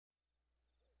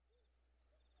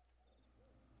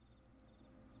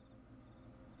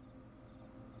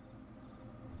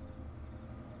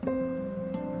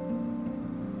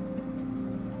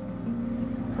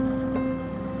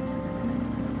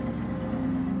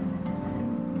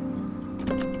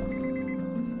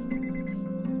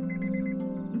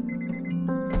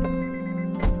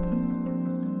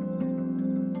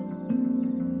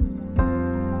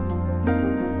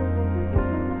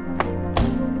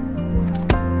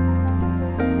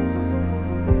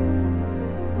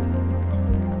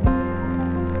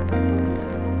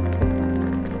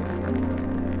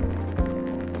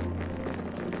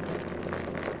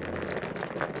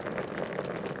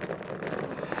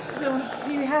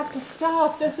have to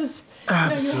stop. This is...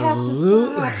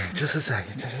 Absolutely. No, you have to stop.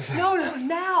 Just a second. No,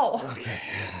 now.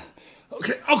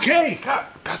 Okay. God,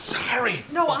 sorry.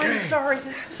 No, okay. I'm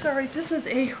sorry. This is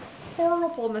a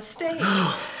horrible mistake.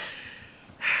 God.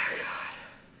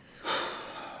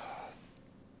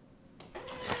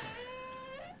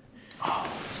 Oh,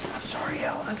 I'm sorry,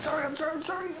 Elle. I'm sorry.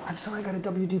 I'm sorry I got a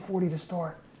WD-40 to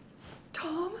store.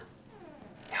 Tom?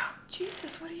 Yeah.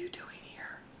 Jesus, what are you doing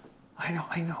here? I know.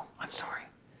 I'm sorry.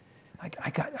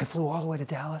 I flew all the way to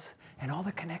Dallas, and all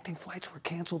the connecting flights were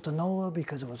canceled to NOLA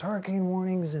because it was hurricane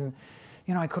warnings, and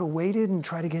I could have waited and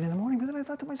tried to get in the morning, but then I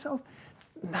thought to myself,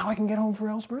 now I can get home for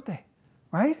Elle's birthday,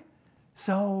 right?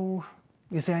 So,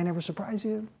 you say I never surprise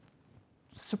you?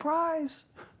 Surprise!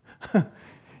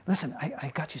 Listen,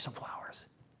 I got you some flowers.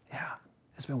 Yeah,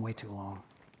 it's been way too long.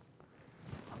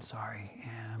 I'm sorry.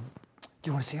 Do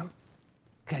you want to see them?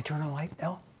 Can I turn on the light?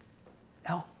 Elle?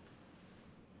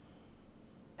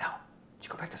 Did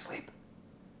you go back to sleep?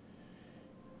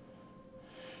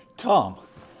 Tom.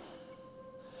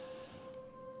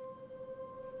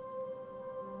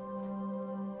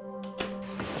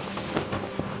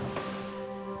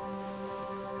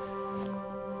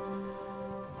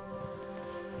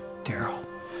 Daryl.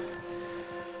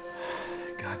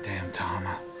 Goddamn, Tom.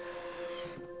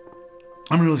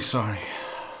 I'm really sorry.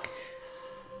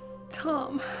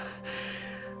 Tom.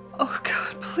 Oh,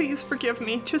 God, please forgive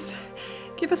me. Just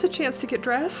give us a chance to get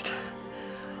dressed.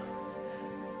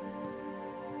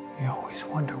 You always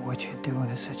wonder what you'd do in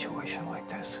a situation like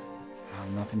this.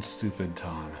 Nothing stupid,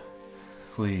 Tom.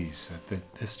 Please,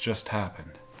 this just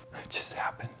happened. It just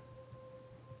happened.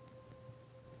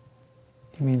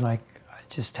 You mean like I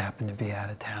just happened to be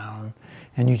out of town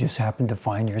and you just happened to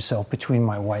find yourself between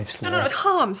my wife's legs? No,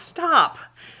 Tom, stop.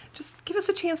 Just give us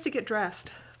a chance to get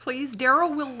dressed. Please,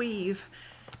 Daryl will leave,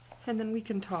 and then we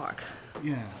can talk.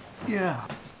 Yeah.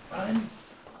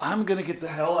 I'm gonna get the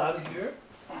hell out of here.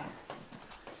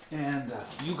 And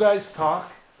you guys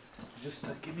talk. Just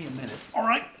give me a minute. All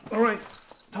right,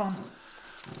 Tom.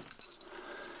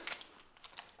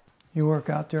 You work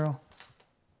out, Daryl?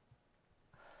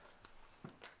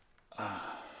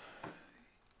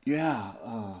 Yeah.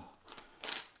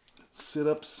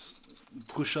 Sit-ups,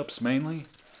 push-ups mainly.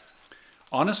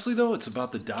 Honestly, though, it's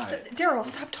about the diet. Daryl,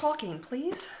 stop talking,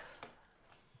 please.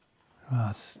 Well,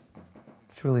 it's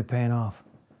really paying off.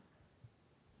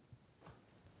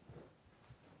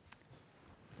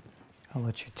 I'll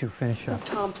let you two finish up. No,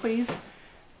 Tom, please,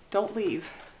 don't leave.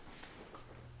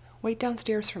 Wait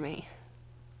downstairs for me.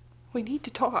 We need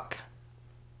to talk.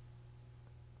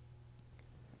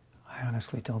 I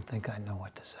honestly don't think I know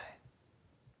what to say.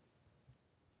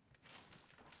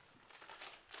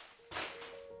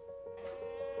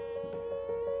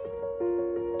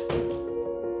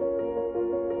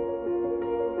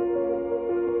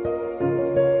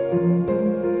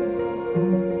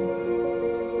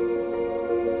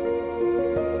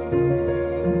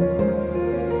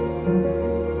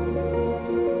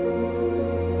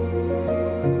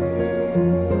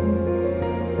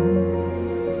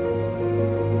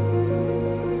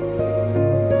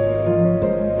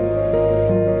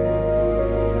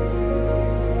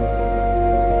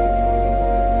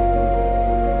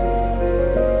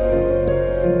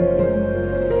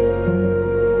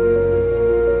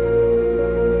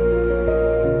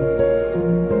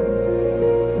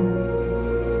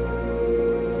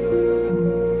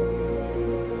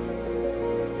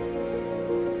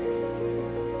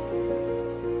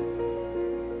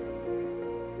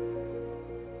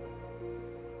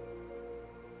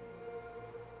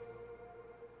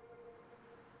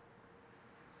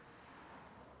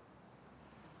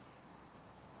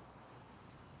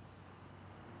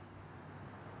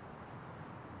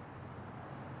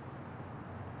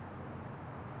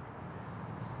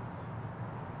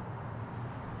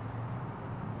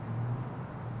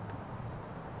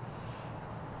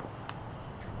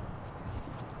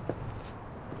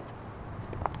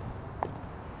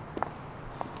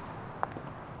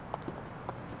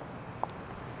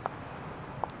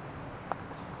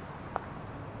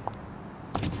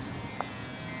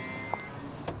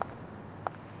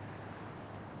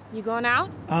 You going out?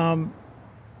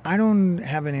 I don't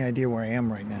have any idea where I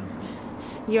am right now.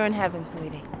 You're in heaven,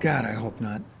 sweetie. God, I hope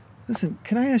not. Listen,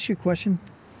 can I ask you a question?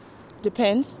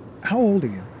 Depends. How old are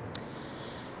you?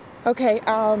 Okay,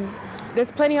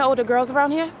 there's plenty of older girls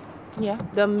around here. Yeah,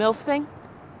 the MILF thing.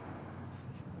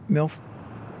 MILF?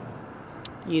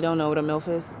 You don't know what a MILF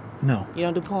is? No. You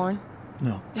don't do porn?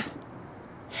 No.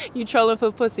 You trolling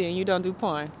for pussy and you don't do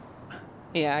porn?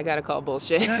 Yeah, I gotta call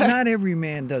bullshit. Not every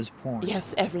man does porn.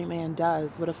 Yes, every man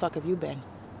does. Where the fuck have you been?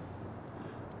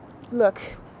 Look,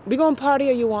 We going party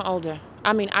or you want older?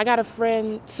 I mean, I got a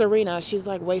friend, Serena. She's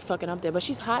like way fucking up there, but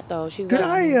she's hot though. She's Could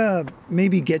like, I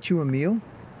maybe get you a meal?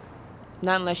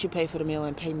 Not unless you pay for the meal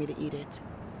and pay me to eat it.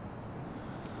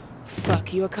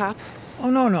 Fuck, you a cop? Oh,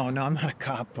 no, I'm not a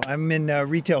cop. I'm in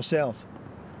retail sales.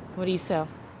 What do you sell?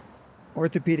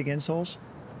 Orthopedic insoles.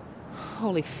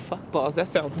 Holy fuck balls, that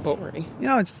sounds boring. You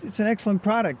know, it's an excellent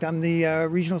product. I'm the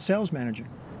regional sales manager.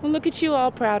 Well, look at you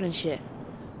all proud and shit.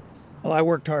 Well, I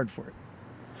worked hard for it.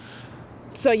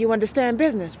 So you understand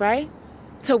business, right?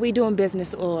 So we doing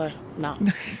business or no?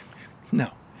 No.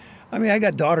 I mean, I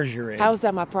got daughters your age. How's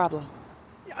that my problem?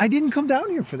 I didn't come down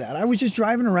here for that. I was just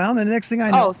driving around, and the next thing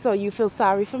I know... Oh, so you feel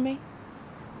sorry for me?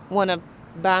 Wanna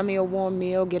buy me a warm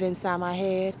meal, get inside my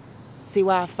head, see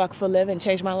why I fuck for a living,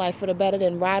 change my life for the better,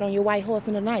 then ride on your white horse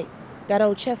in the night? That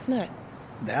old chestnut.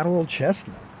 That old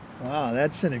chestnut? Wow,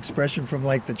 that's an expression from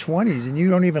like the 20s, and you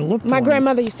don't even look 20. My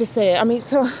grandmother used to say it. I mean,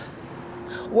 so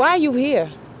why are you here?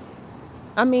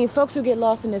 I mean, folks who get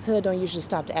lost in this hood don't usually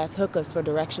stop to ask hookers for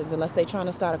directions unless they're trying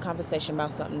to start a conversation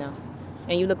about something else.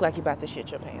 And you look like you're about to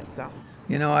shit your pants, so.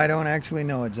 You know, I don't actually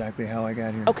know exactly how I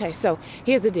got here. Okay, so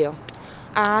here's the deal.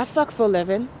 I fuck for a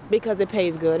living because it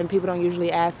pays good and people don't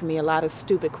usually ask me a lot of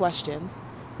stupid questions.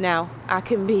 Now, I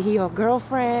can be your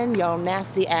girlfriend, your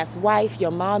nasty ass wife,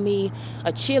 your mommy,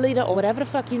 a cheerleader, or whatever the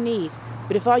fuck you need.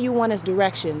 But if all you want is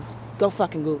directions, go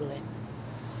fucking Google it.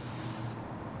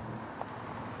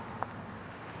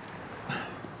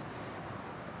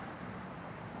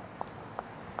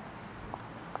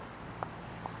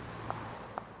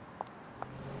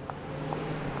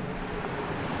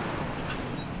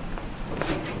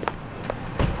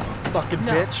 Fucking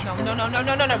bitch.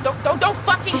 No, don't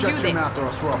fucking Shut do your this. mouth or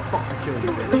else we'll fucking kill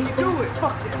you, bitch. Do it.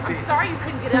 Fuck that bitch. I'm sorry you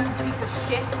couldn't get up, you piece of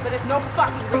shit, but it's no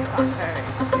fucking refund. Hey,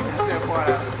 you can step part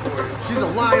out of the story. She's a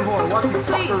lying whore. Watch me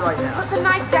fuck her right now. put the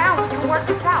knife down. We can work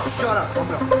this out. Shut up. I'm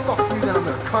gonna fuck you, then I'm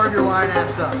gonna carve your lying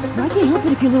ass up. I can't help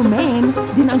it if your little man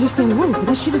didn't understand the rules, but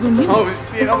that shit is on you. Oh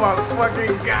shit, I'm a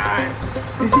fucking guy.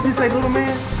 Did she just say little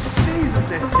man? Jesus,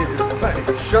 that shit is funny.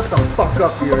 Shut the fuck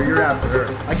up, you're after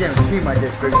her. I guarantee my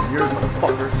dick's bigger than yours,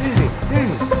 motherfucker.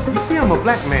 Danny, you see I'm a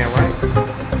black man, right?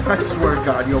 I swear to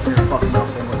God, you open your fucking mouth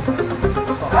one more time.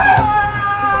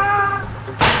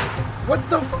 What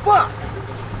the fuck?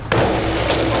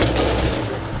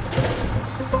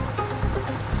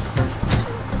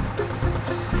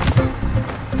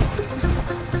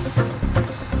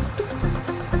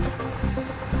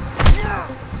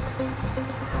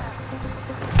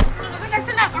 That's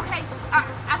enough, okay?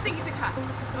 I think he's a cop.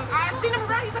 I've seen him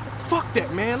around. He's a... Fuck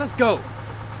that, man. Let's go.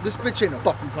 This bitch ain't a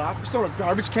fucking cop. He's throwing a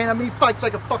garbage can at me. Fights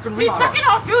like a fucking He's retard. fucking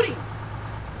off duty.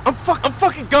 I'm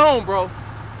fucking gone, bro.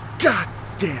 God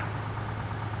damn.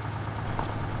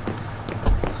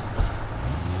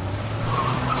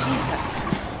 Jesus.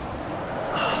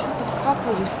 What the fuck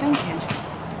were you thinking?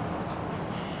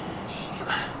 Shit.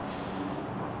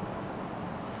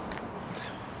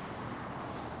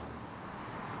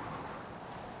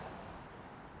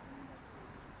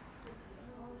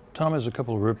 Tom has a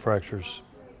couple of rib fractures.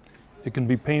 It can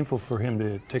be painful for him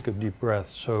to take a deep breath,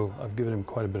 so I've given him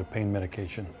quite a bit of pain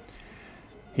medication.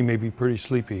 He may be pretty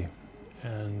sleepy,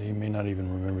 and he may not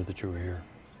even remember that you were here.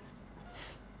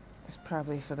 It's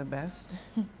probably for the best.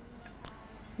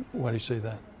 Why do you say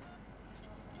that?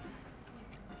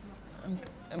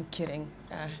 I'm kidding.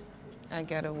 I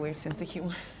got a weird sense of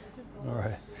humor. All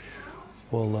right.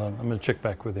 Well, I'm going to check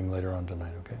back with him later on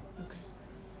tonight, okay? Okay.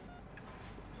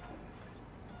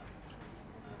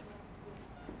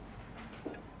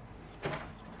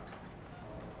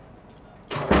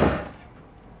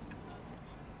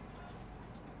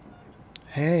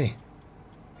 Hey,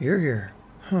 you're here.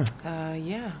 Huh.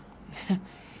 Yeah.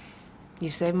 You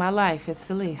saved my life. It's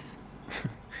the least.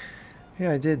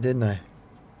 Yeah, I did, didn't I?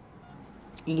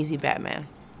 Easy, Batman.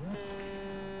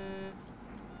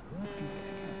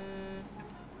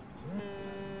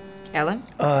 Ellen?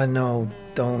 No,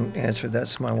 don't answer.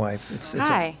 That's my wife. It's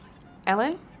Hi.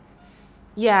 Ellen?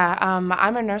 Yeah,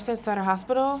 I'm a nurse at Sutter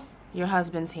Hospital. Your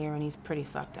husband's here and he's pretty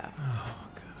fucked up. Oh,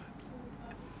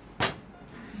 God.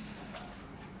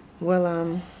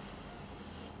 Well,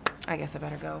 I guess I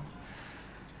better go.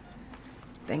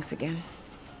 Thanks again.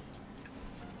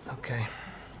 Okay.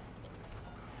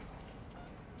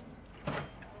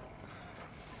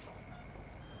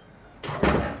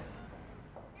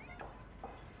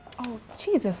 Oh,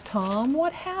 Jesus, Tom,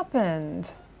 what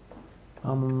happened?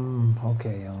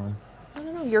 Okay, Ellen.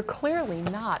 No, you're clearly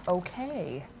not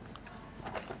okay.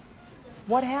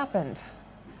 What happened?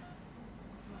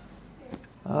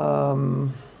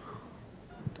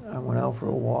 I went out for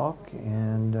a walk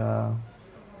and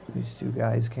These two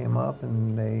guys came up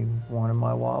and they wanted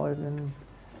my wallet, and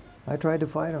I tried to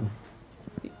fight them.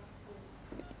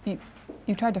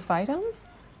 You tried to fight him?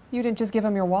 You didn't just give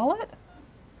him your wallet?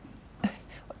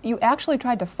 You actually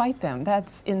tried to fight them.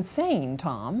 That's insane,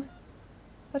 Tom.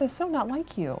 That is so not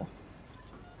like you.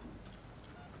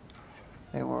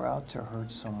 They were out to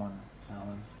hurt someone,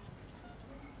 Ellen.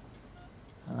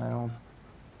 And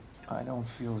I don't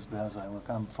feel as bad as I look.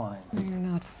 I'm fine. You're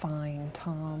not fine,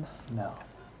 Tom. No.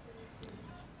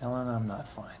 Ellen, I'm not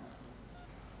fine.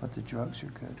 But the drugs are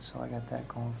good, so I got that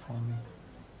going for me.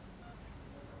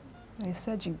 They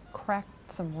said you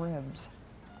cracked some ribs.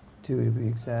 2 to be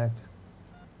exact.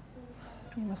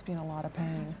 You must be in a lot of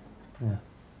pain. Yeah,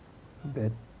 a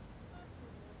bit.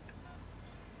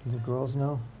 Do the girls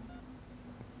know?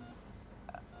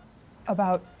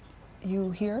 About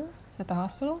you here at the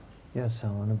hospital? Yes,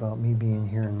 Ellen, about me being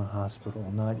here in the hospital,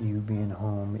 not you being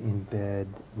home in bed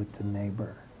with the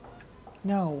neighbor.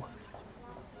 No.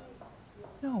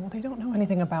 No, they don't know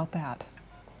anything about that.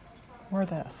 Or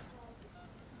this.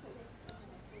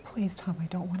 Please, Tom, I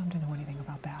don't want them to know anything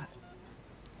about that.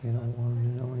 You don't want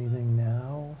them to know anything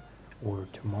now, or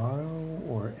tomorrow,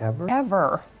 or ever?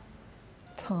 Ever.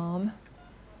 Tom,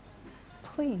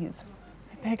 please,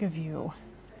 I beg of you.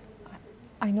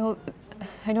 I know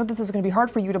this is going to be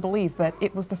hard for you to believe, but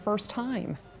it was the first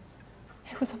time.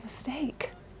 It was a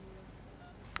mistake.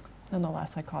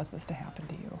 Nonetheless, I caused this to happen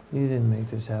to you. You didn't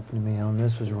make this happen to me, Ellen.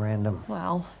 This was random.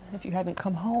 Well, if you hadn't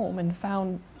come home and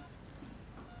found...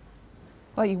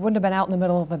 Well, you wouldn't have been out in the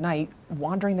middle of the night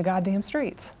wandering the goddamn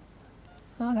streets.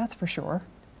 Oh, that's for sure.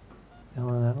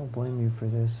 Ellen, I don't blame you for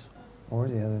this, or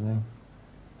the other thing.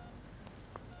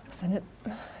 Listen,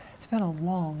 it's been a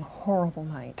long, horrible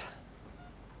night.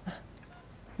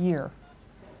 Year.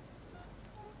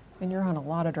 And you're on a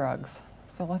lot of drugs.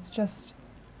 So let's just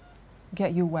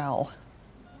get you well,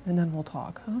 and then we'll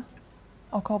talk, huh?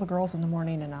 I'll call the girls in the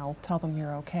morning and I'll tell them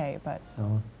you're okay, but...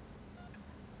 Ellen,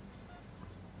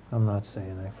 I'm not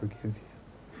saying I forgive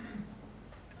you.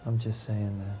 I'm just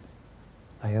saying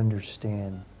that I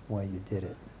understand why you did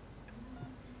it.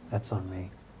 That's on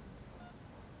me.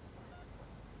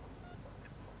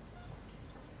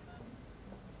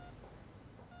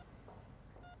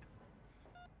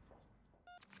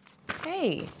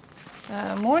 Hey,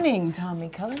 morning, Tommy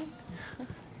Cullen. You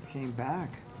came back.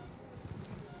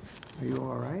 Are you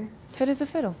all right? Fit as a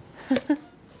fiddle.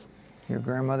 Your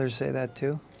grandmother say that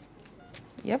too?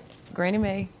 Yep, Granny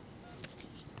Mae.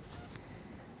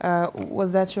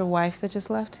 Was that your wife that just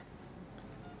left?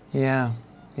 Yeah,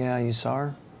 you saw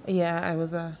her? Yeah,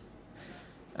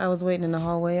 I was waiting in the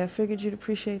hallway. I figured you'd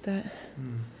appreciate that.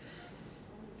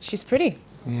 She's pretty.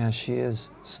 Yeah, she is,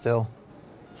 still.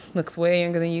 Looks way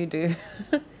younger than you do.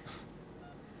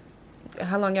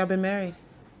 How long y'all been married?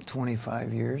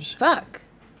 25 years. Fuck.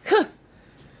 Huh.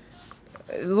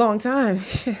 Long time.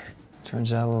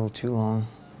 Turns out a little too long.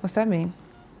 What's that mean?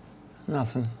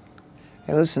 Nothing.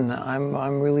 Hey, listen,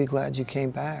 I'm really glad you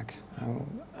came back.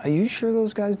 Are you sure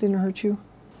those guys didn't hurt you?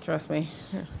 Trust me.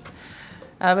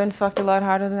 I've been fucked a lot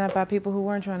harder than that by people who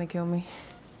weren't trying to kill me.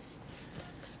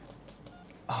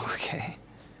 Okay.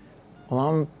 Well,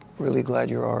 I'm really glad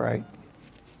you're all right.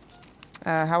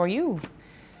 How are you?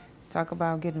 Talk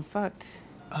about getting fucked.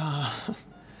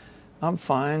 I'm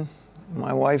fine.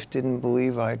 My wife didn't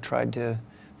believe I tried to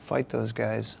fight those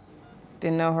guys.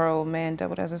 Didn't know her old man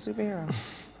doubled as a superhero.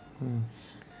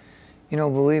 You know,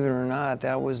 believe it or not,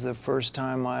 that was the first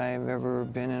time I've ever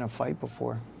been in a fight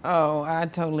before. Oh, I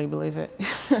totally believe it.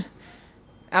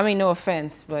 I mean, no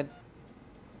offense, but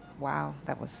wow,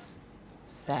 that was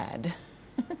sad.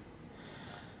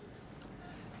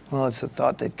 Well, it's the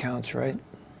thought that counts, right?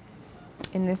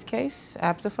 In this case,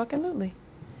 abso-fucking-lutely.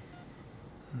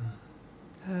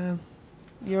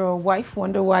 Your wife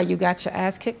wonder why you got your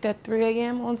ass kicked at 3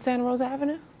 a.m. on Santa Rosa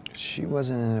Avenue? She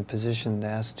wasn't in a position to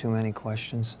ask too many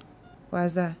questions. Why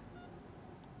is that?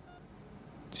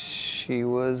 She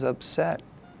was upset.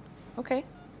 Okay.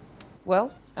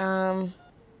 Well, I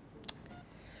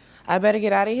better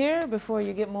get out of here before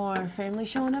you get more family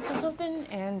showing up or something,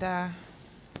 and I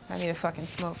need a fucking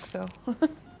smoke, so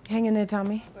hang in there,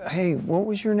 Tommy. Hey, what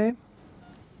was your name?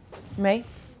 May?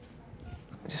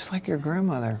 Just like your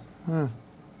grandmother. Huh.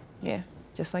 Yeah,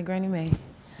 just like Granny Mae.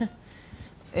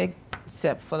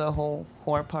 Except for the whole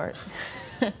whore part.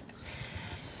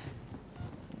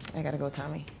 I gotta go,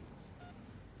 Tommy.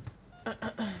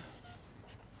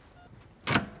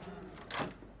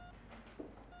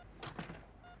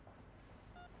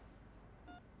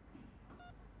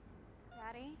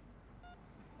 Daddy?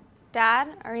 Dad,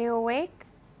 are you awake?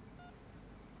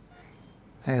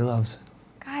 Hey, loves.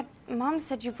 God, Mom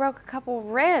said you broke a couple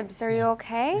ribs. Are you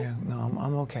okay? Yeah, no,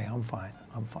 I'm okay. I'm fine.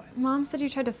 I'm fine. Mom said you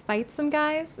tried to fight some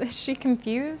guys. Is she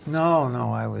confused?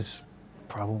 No, I was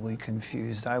probably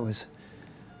confused. I was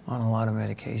on a lot of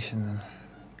medication. And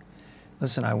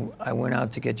listen, I went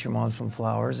out to get your mom some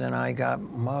flowers and I got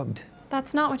mugged.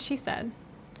 That's not what she said.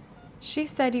 She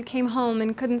said you came home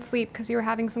and couldn't sleep because you were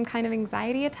having some kind of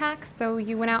anxiety attack, so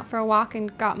you went out for a walk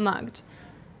and got mugged.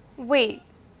 Wait,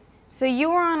 so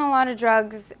you were on a lot of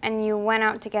drugs and you went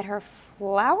out to get her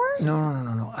flowers?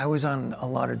 No. I was on a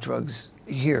lot of drugs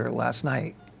here last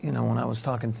night, you know, when I was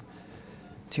talking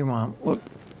to your mom. Look,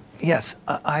 yes,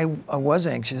 I was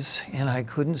anxious and I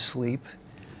couldn't sleep.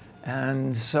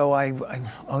 And so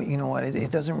oh, you know what, it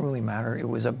doesn't really matter. It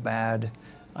was a bad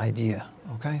idea,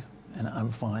 okay? And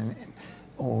I'm fine.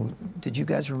 Oh, did you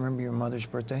guys remember your mother's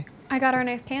birthday? I got her a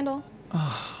nice candle.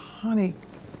 Oh, honey,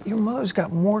 your mother's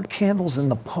got more candles than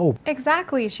the Pope.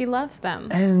 Exactly, she loves them.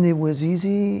 And it was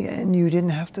easy and you didn't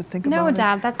have to think about it? No,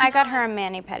 Dad, that's... I got her a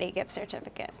mani-pedi gift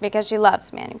certificate because she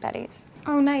loves mani-pedis.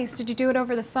 Oh, nice. Did you do it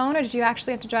over the phone or did you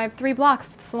actually have to drive 3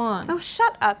 blocks to the salon? Oh,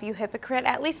 shut up, you hypocrite.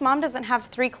 At least Mom doesn't have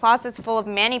 3 closets full of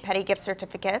mani-pedi gift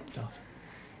certificates. Oh.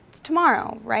 It's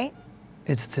tomorrow, right?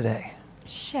 It's today.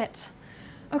 Shit.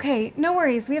 Okay, no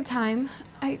worries. We have time.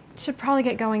 I should probably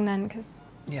get going then, because...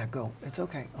 Yeah, go. It's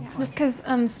okay. I'm fine. Just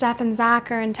because Steph and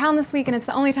Zach are in town this week, and it's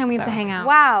the only time we have to hang out.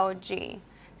 Wow, G.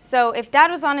 So if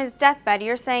Dad was on his deathbed,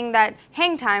 you're saying that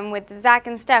hang time with Zach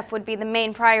and Steph would be the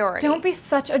main priority. Don't be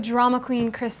such a drama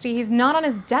queen, Christy. He's not on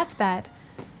his deathbed.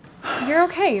 You're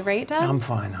okay, right, Dad? I'm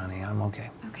fine, honey. I'm okay.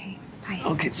 Okay, bye.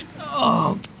 Okay.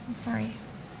 Oh. I'm sorry.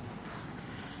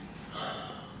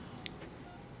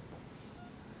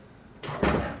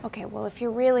 Okay, well, if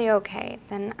you're really okay,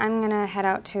 then I'm gonna head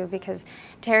out too because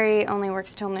Terry only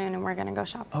works till noon and we're gonna go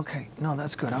shopping. Okay, no,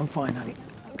 that's good. I'm fine, honey.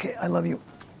 Okay, I love you.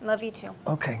 Love you too.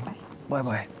 Okay,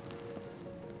 bye-bye.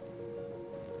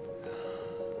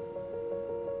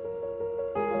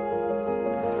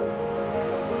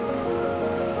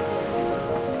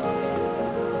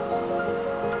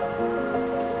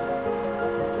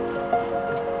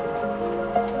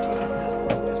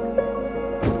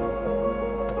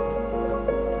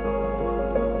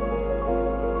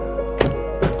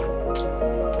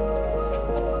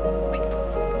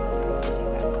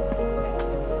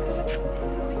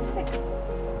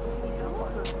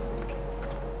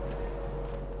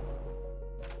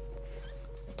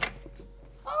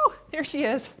 There she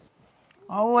is.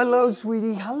 Oh, hello,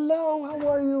 sweetie. Hello, how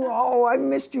are you? Oh, I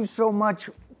missed you so much.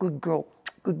 Good girl.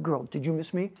 Good girl. Did you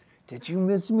miss me? Did you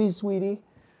miss me, sweetie?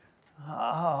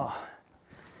 Oh.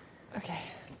 Okay.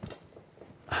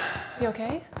 You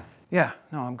okay? Yeah,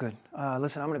 no, I'm good.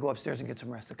 Listen, I'm gonna go upstairs and get some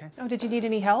rest, okay? Oh, did you need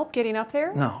any help getting up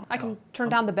there? No. I can turn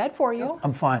down the bed for you.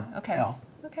 I'm fine. Okay. No.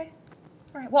 Okay.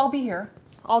 All right, well, I'll be here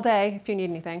all day if you need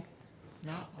anything.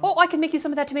 No. Oh, I can make you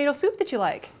some of that tomato soup that you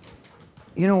like.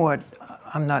 You know what?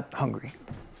 I'm not hungry.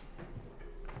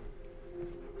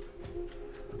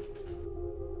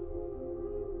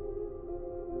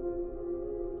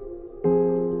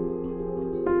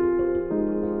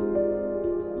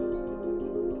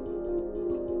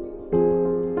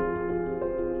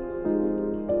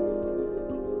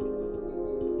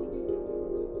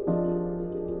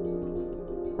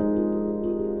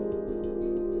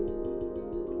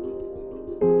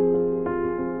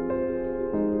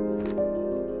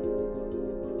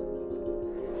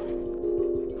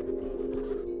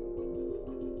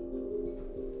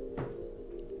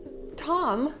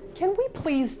 Tom, can we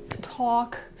please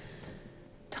talk?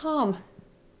 Tom,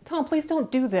 please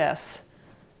don't do this.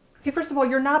 Okay, first of all,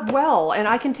 you're not well, and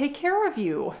I can take care of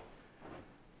you.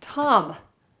 Tom,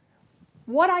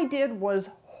 what I did was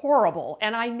horrible,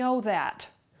 and I know that.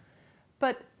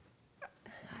 But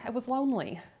I was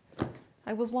lonely.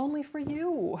 I was lonely for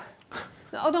you.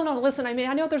 Oh, no, listen, I mean,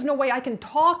 I know there's no way I can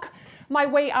talk my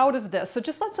way out of this, so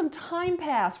just let some time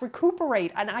pass,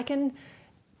 recuperate, and I can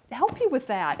help you with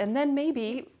that, and then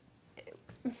maybe...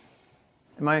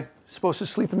 Am I supposed to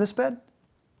sleep in this bed?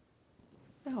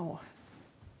 No.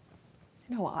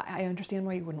 No, I understand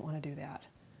why you wouldn't want to do that.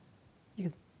 You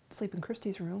could sleep in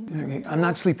Christy's room. Okay, I'm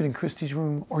not sleeping in Christy's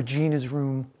room, or Gina's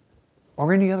room,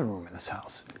 or any other room in this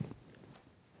house.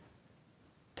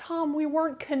 Tom, we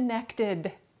weren't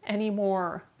connected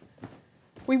anymore.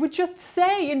 We would just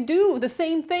say and do the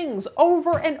same things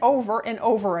over and over and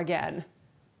over again.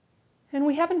 And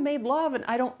we haven't made love in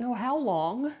I don't know how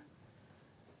long.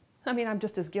 I mean, I'm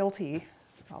just as guilty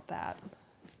about that.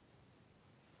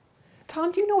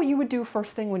 Tom, do you know what you would do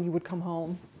first thing when you would come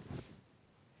home?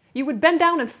 You would bend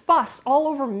down and fuss all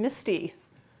over Misty.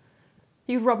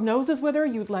 You'd rub noses with her,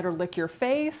 you'd let her lick your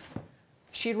face.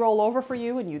 She'd roll over for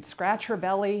you and you'd scratch her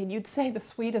belly and you'd say the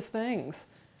sweetest things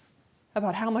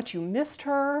about how much you missed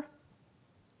her.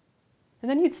 And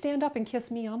then you'd stand up and kiss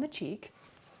me on the cheek,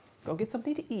 go get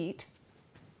something to eat,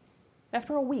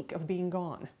 after a week of being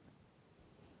gone.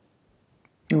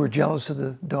 You were jealous of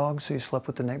the dog, so you slept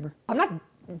with the neighbor? I'm not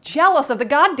jealous of the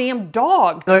goddamn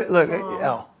dog. Look,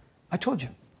 Al, I told you.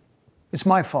 It's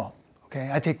my fault, okay?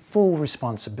 I take full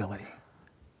responsibility.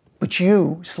 But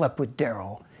you slept with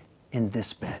Daryl in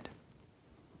this bed.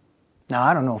 Now,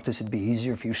 I don't know if this would be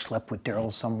easier if you slept with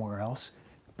Daryl somewhere else,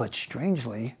 but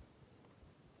strangely,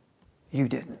 you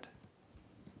didn't.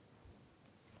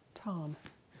 Tom,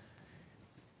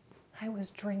 I was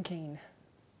drinking.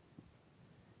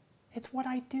 It's what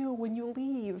I do when you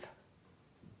leave.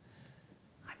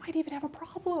 I might even have a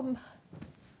problem.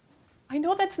 I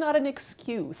know that's not an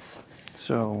excuse.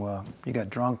 So, you got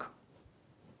drunk.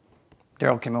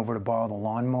 Daryl came over to borrow the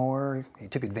lawnmower. He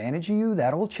took advantage of you,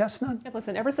 that old chestnut? And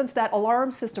listen, ever since that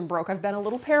alarm system broke, I've been a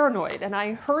little paranoid, and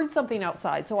I heard something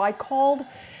outside, so I called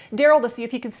Daryl to see if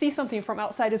he could see something from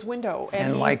outside his window.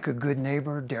 And like a good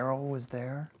neighbor, Daryl was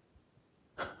there.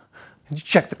 Did you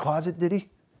check the closet, did he?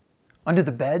 Under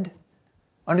the bed?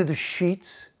 Under the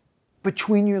sheets?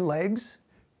 Between your legs?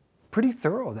 Pretty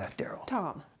thorough, that Daryl.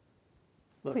 Tom,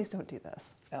 please don't do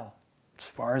this. Al, as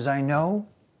far as I know,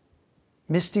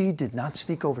 Misty did not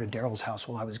sneak over to Daryl's house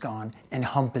while I was gone and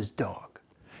hump his dog.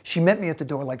 She met me at the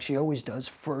door like she always does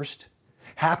first,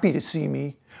 happy to see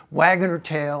me, wagging her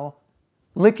tail,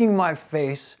 licking my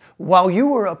face, while you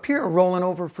were up here rolling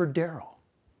over for Daryl.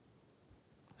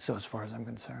 So as far as I'm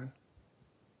concerned,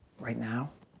 right now,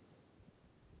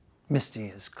 Misty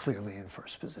is clearly in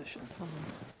first position. Tom,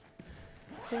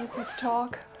 please, let's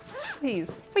talk.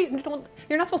 Please. Wait,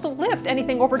 you're not supposed to lift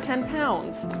anything over 10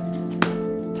 pounds.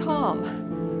 Tom.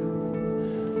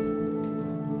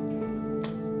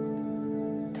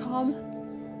 Tom?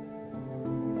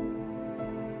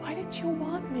 Why didn't you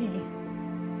want me?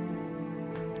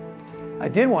 I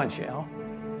did want you, Al.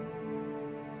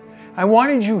 I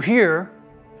wanted you here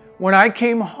when I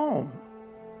came home.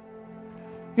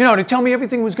 You know, to tell me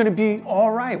everything was going to be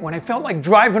all right when I felt like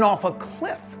driving off a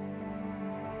cliff.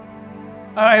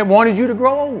 I wanted you to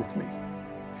grow old with me.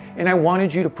 And I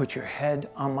wanted you to put your head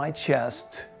on my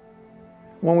chest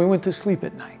when we went to sleep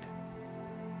at night.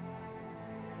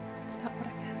 That's not what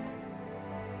I meant.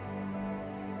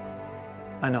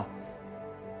 I know.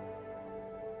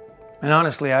 And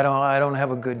honestly, I don't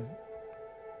have a good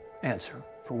answer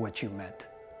for what you meant.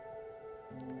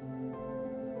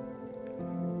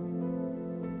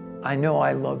 I know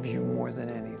I love you more than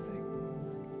anything.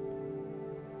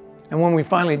 And when we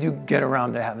finally do get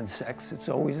around to having sex, it's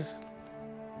always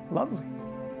lovely.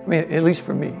 I mean, at least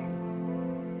for me.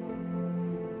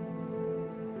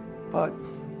 But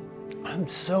I'm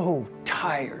so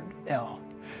tired, Elle.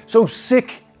 So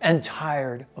sick and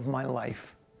tired of my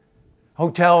life.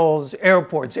 Hotels,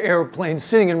 airports, airplanes,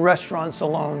 sitting in restaurants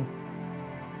alone.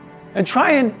 And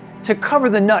trying to cover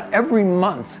the nut every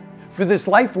month for this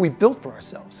life we've built for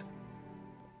ourselves.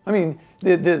 I mean,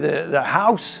 the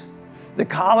house, the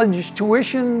college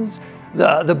tuitions,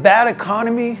 the bad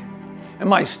economy, and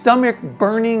my stomach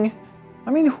burning.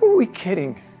 I mean, who are we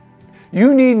kidding?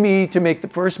 You need me to make the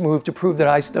first move to prove that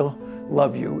I still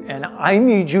love you, and I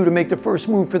need you to make the first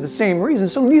move for the same reason,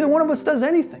 so neither one of us does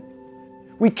anything.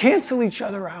 We cancel each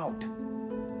other out.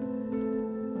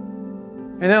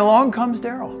 And then along comes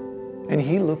Daryl, and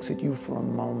he looks at you for a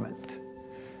moment,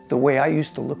 the way I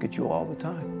used to look at you all the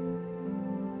time.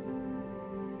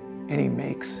 And he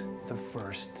makes the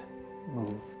first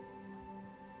move.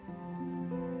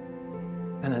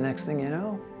 And the next thing you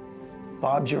know,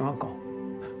 Bob's your uncle.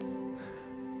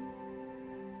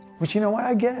 But you know what?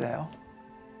 I get it, Al.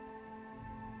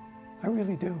 I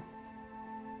really do.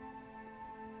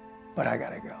 But I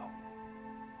gotta go.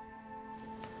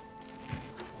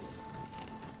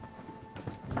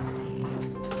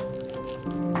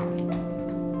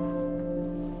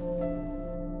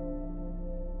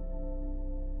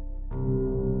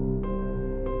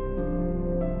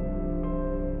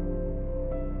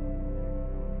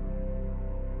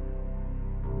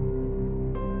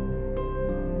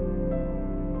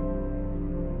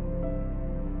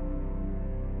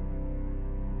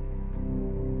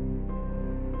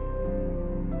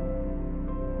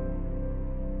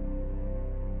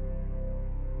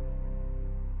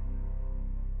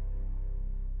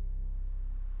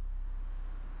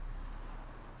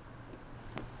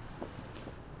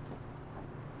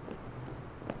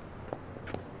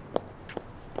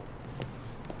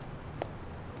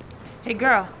 Hey,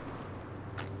 girl.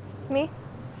 Me?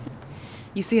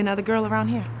 You see another girl around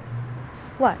here?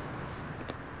 What?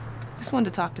 Just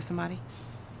wanted to talk to somebody.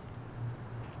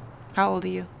 How old are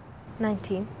you?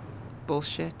 19.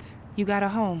 Bullshit. You got a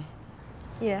home.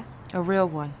 Yeah. A real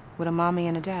one, with a mommy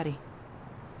and a daddy.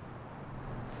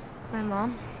 My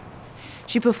mom?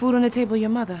 She put food on the table,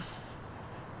 your mother.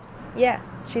 Yeah,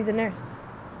 she's a nurse.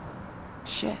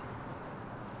 Shit.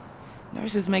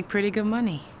 Nurses make pretty good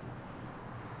money.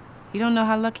 You don't know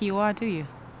how lucky you are, do you?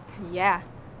 Yeah,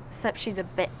 except she's a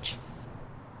bitch.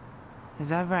 Is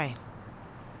that right?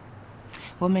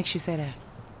 What makes you say that?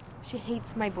 She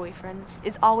hates my boyfriend,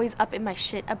 is always up in my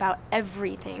shit about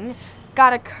everything,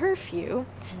 got a curfew,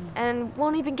 and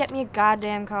won't even get me a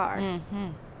goddamn car. Mm-hmm.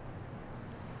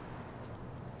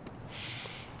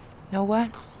 Know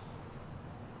what?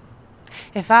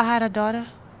 If I had a daughter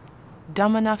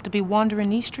dumb enough to be wandering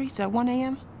these streets at 1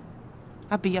 a.m.,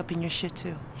 I'd be up in your shit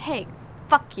too. Hey,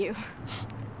 fuck you.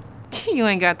 You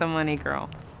ain't got the money,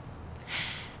 girl.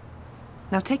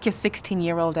 Now take your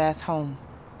 16-year-old ass home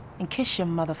and kiss your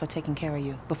mother for taking care of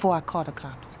you before I call the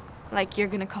cops. Like you're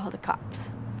gonna call the cops.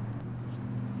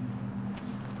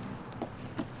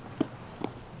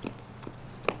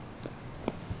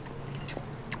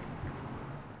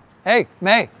 Hey,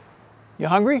 May, you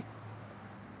hungry?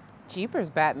 Jeepers,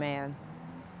 Batman.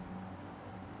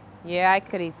 Yeah, I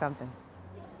could eat something.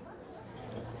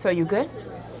 So you good?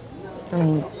 I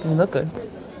mean, you look good.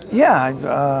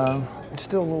 Yeah,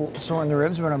 still a little sore in the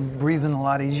ribs, but I'm breathing a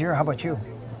lot easier. How about you?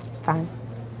 Fine.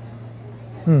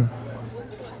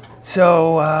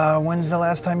 So, when's the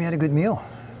last time you had a good meal?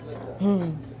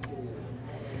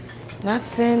 Not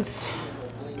since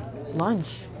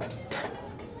lunch.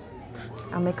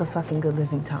 I'll make a fucking good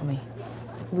living, Tommy.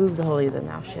 Lose the whole either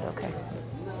now shit, okay?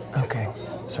 Okay,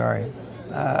 sorry.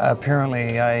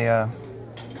 Apparently, I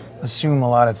assume a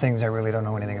lot of things I really don't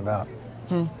know anything about.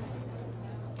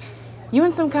 You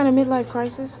in some kind of midlife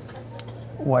crisis?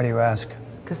 Why do you ask?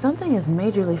 Because something is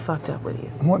majorly fucked up with you.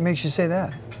 What makes you say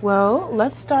that? Well,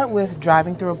 let's start with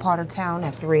driving through a part of town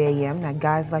at 3 a.m. that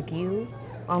guys like you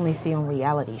only see on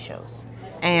reality shows.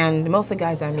 And most of the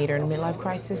guys I meet are in a midlife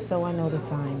crisis, so I know the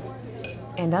signs.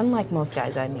 And unlike most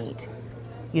guys I meet,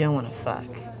 you don't want to fuck.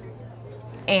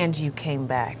 And you came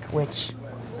back, which,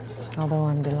 although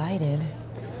I'm delighted,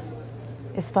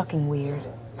 is fucking weird.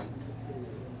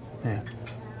 Yeah.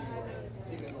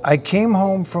 I came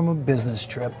home from a business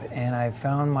trip and I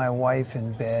found my wife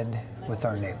in bed with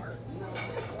our neighbor.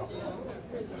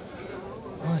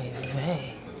 Oy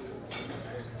vey.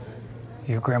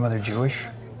 Your grandmother Jewish?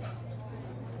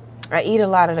 I eat a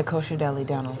lot at a kosher deli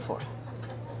down on 4th.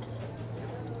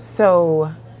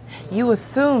 So, you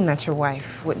assume that your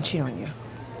wife wouldn't cheat on you?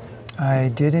 I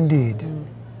did indeed.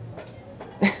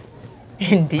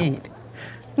 Indeed.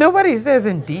 Nobody says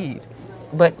indeed.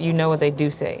 But you know what they do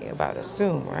say about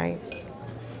assume, right?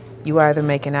 You either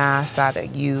make an ass out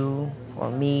of you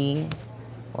or me,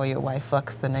 or your wife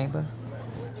fucks the neighbor.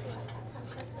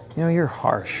 You know, you're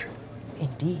harsh.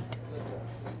 Indeed.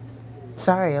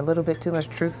 Sorry, a little bit too much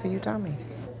truth for you, Tommy?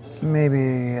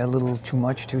 Maybe a little too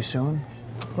much too soon?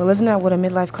 Well, isn't that what a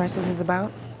midlife crisis is about?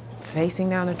 Facing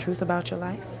down the truth about your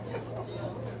life?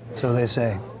 So they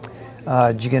say.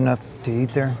 Did you get enough to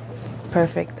eat there?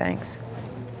 Perfect, thanks.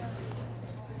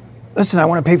 Listen, I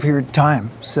want to pay for your time,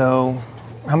 so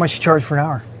how much you charge for an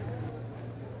hour?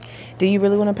 Do you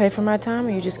really want to pay for my time, or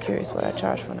are you just curious what I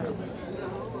charge for an hour?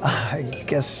 I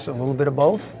guess a little bit of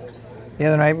both. The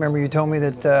other night, remember you told me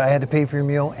that I had to pay for your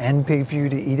meal and pay for you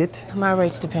to eat it? My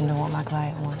rates depend on what my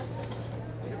client wants.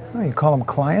 Oh, you call them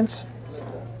clients?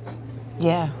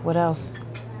 Yeah, what else?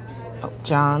 Oh,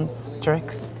 Johns,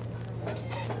 tricks.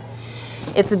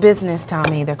 It's a business,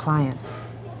 Tommy. They're clients.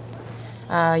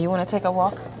 You want to take a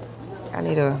walk? I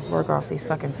need to work off these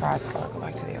fucking fries before I go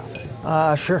back to the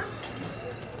office. Sure.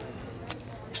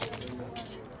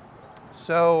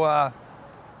 So,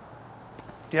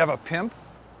 do you have a pimp?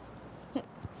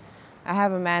 I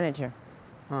have a manager.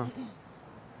 Huh.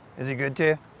 Is he good to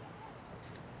you?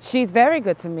 She's very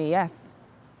good to me, yes.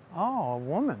 Oh, a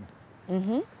woman.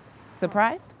 Mm-hmm.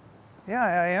 Surprised? Yeah,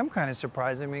 I am kind of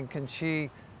surprised. I mean, can she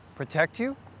protect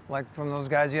you, like from those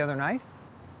guys the other night?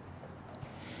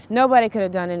 Nobody could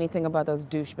have done anything about those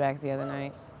douchebags the other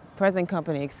night. Present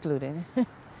company excluded. You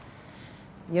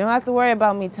don't have to worry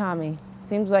about me, Tommy.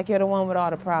 Seems like you're the one with all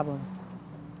the problems.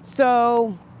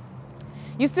 So,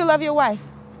 you still love your wife?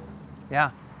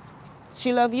 Yeah.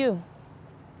 She love you?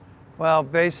 Well,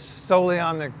 based solely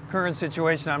on the current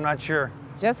situation, I'm not sure.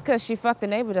 Just because she fucked the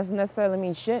neighbor doesn't necessarily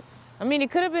mean shit. I mean, it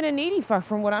could have been a needy fuck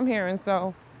from what I'm hearing,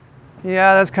 so.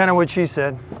 Yeah, that's kind of what she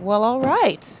said. Well, all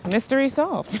right. Mystery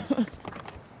solved.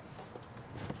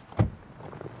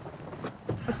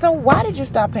 So why did you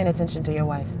stop paying attention to your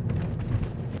wife?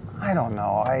 I don't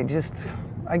know. I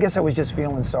guess I was just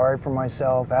feeling sorry for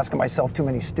myself, asking myself too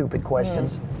many stupid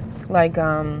questions. Like,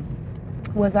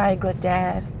 was I a good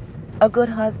dad? A good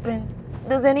husband?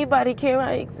 Does anybody care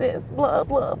I exist? Blah,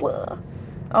 blah, blah.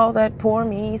 All that poor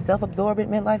me, self-absorbent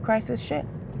midlife crisis shit.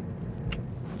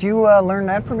 Do you learn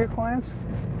that from your clients?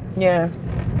 Yeah.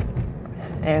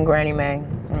 And Granny Mae.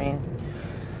 I mean,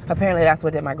 apparently that's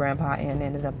what did my grandpa and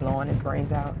ended up blowing his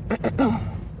brains out.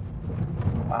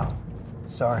 Wow.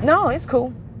 Sorry. No, it's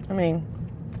cool. I mean,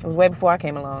 it was way before I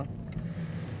came along.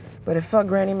 But it fucked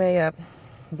Granny Mae up.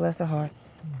 Bless her heart.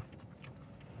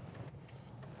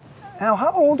 Now,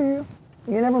 how old are you?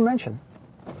 You never mentioned.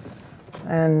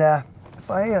 And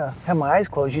if I have my eyes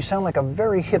closed, you sound like a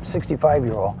very hip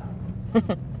 65-year-old.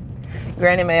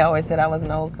 Granny Mae always said I was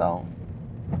an old soul.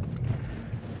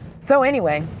 So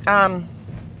anyway,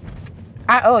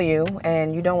 I owe you,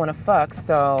 and you don't want to fuck,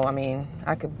 so, I mean,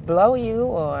 I could blow you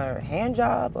or hand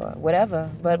job or whatever,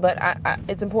 but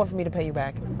it's important for me to pay you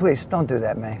back. Please, don't do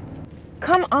that, May.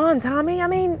 Come on, Tommy. I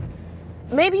mean,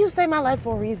 maybe you saved my life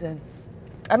for a reason.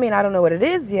 I mean, I don't know what it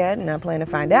is yet, and I plan to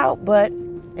find out, but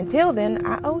until then,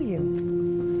 I owe you.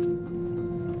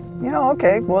 You know,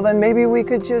 okay, well then maybe we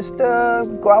could just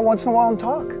go out once in a while and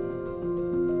talk.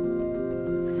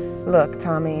 Look,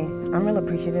 Tommy, I'm real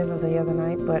appreciative of the other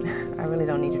night, but I really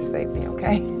don't need you to save me,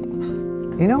 okay?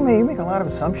 You know, May, you make a lot of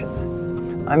assumptions.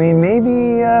 I mean,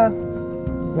 maybe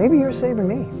you're saving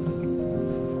me.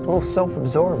 A little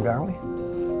self-absorbed, aren't we?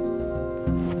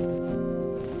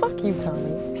 Fuck you,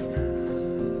 Tommy.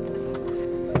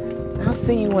 I'll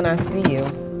see you when I see you.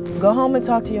 Go home and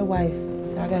talk to your wife.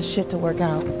 I got shit to work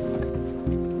out.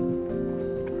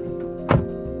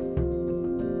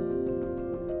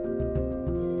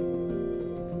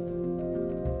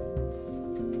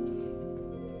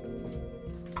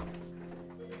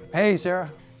 Hey, Sarah.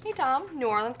 Hey, Tom. New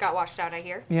Orleans got washed out, I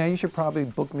hear. Yeah, you should probably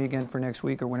book me again for next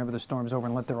week or whenever the storm's over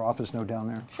and let their office know down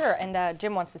there. Sure, and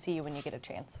Jim wants to see you when you get a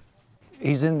chance.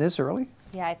 He's in this early?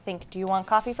 Yeah, I think. Do you want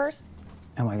coffee first?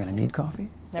 Am I gonna need coffee?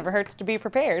 Never hurts to be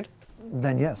prepared.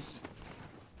 Then yes.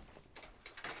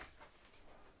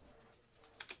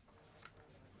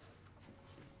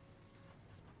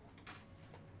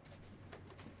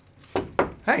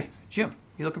 Hey, Jim,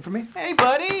 you looking for me? Hey,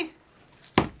 buddy.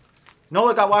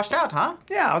 Nola got washed out, huh?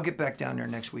 Yeah, I'll get back down there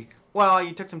next week. Well,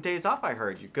 you took some days off, I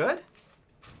heard. You good?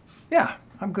 Yeah,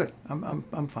 I'm good.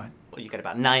 I'm fine. Well, you got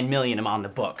about $9 million on the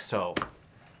books, so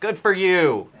good for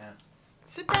you. Yeah.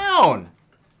 Sit down.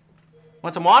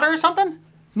 Want some water or something?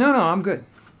 No, I'm good.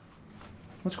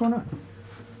 What's going on?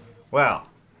 Well,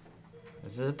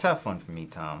 this is a tough one for me,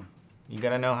 Tom. You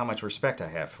gotta know how much respect I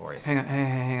have for you.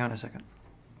 Hang on a second.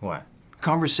 What?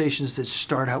 Conversations that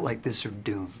start out like this are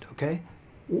doomed, okay?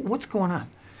 What's going on?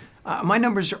 My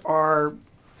numbers are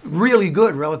really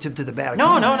good relative to the bad.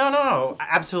 No.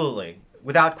 Absolutely.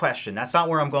 Without question. That's not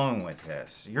where I'm going with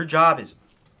this. Your job is...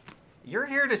 You're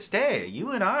here to stay.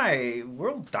 You and I,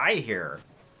 we'll die here.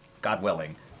 God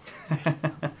willing.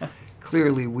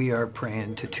 Clearly, we are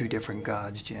praying to two different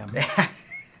gods, Jim.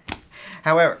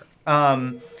 However,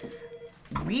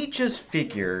 we just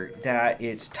figure that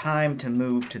it's time to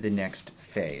move to the next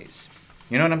phase.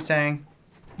 You know what I'm saying?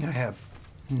 I have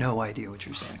no idea what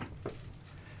you're saying.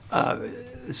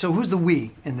 So who's the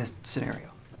we in this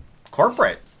scenario?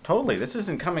 Corporate. Totally. This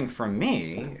isn't coming from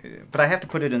me, but I have to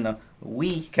put it in the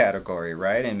we category,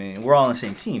 right? I mean, we're all on the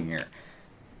same team here.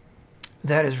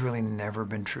 That has really never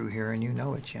been true here, and you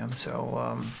know it, Jim.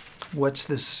 So what's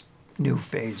this new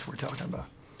phase we're talking about?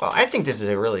 Well, I think this is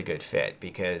a really good fit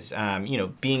because, you know,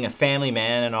 being a family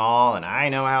man and all, and I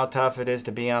know how tough it is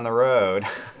to be on the road.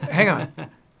 Hang on.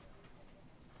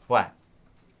 What?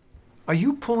 Are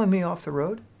you pulling me off the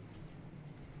road?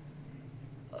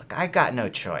 Look, I got no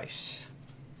choice.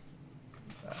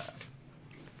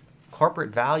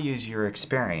 Corporate values your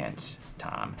experience,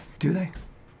 Tom. Do they?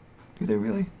 Do they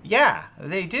really? Yeah,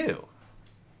 they do.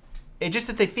 It's just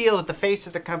that they feel that the face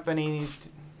of the company needs to...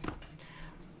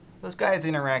 Those guys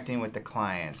interacting with the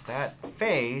clients, that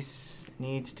face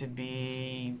needs to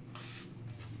be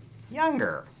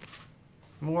younger,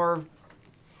 more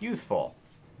youthful.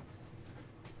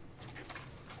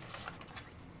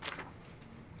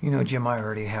 You know, Jim, I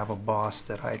already have a boss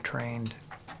that I trained.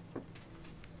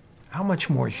 How much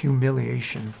more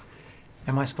humiliation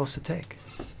am I supposed to take?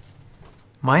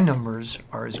 My numbers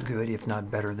are as good, if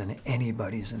not better, than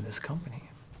anybody's in this company.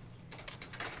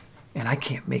 And I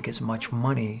can't make as much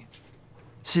money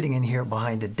sitting in here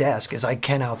behind a desk as I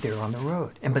can out there on the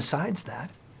road. And besides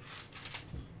that,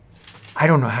 I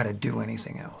don't know how to do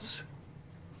anything else.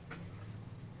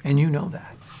 And you know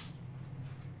that.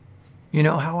 You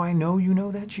know how I know you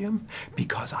know that, Jim?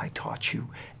 Because I taught you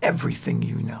everything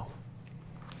you know.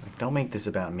 Don't make this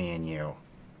about me and you.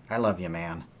 I love you,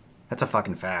 man. That's a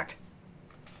fucking fact.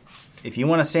 If you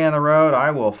want to stay on the road, I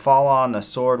will fall on the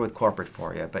sword with corporate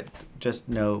for you. But just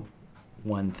know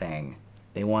one thing.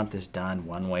 They want this done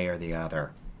one way or the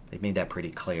other. They've made that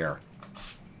pretty clear.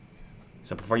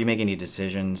 So before you make any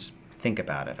decisions, think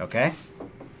about it, okay?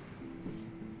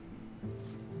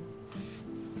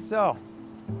 So,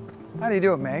 how do you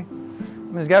do it, May? I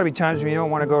mean, there's got to be times when you don't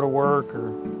want to go to work, or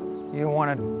you don't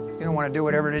want to do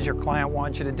whatever it is your client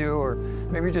wants you to do, or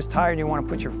maybe you're just tired and you want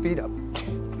to put your feet up.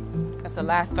 That's the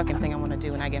last fucking thing I want to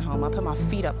do when I get home. I'll put my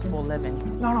feet up before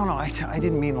living. No, I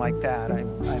didn't mean like that.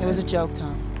 It was a joke,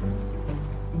 Tom.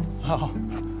 Oh,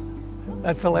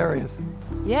 that's hilarious.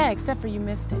 Yeah, except for you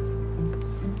missed it.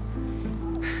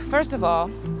 First of all,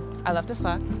 I love to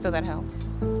fuck, so that helps.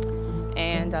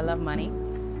 And I love money.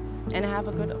 And I have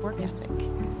a good work ethic.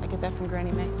 I get that from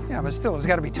Granny May. Yeah, but still, there's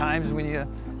got to be times when you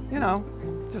know,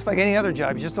 just like any other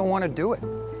job, you just don't want to do it.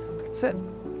 That's it.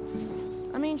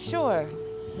 I mean, sure.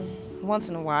 Once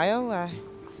in a while,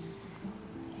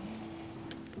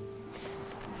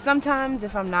 sometimes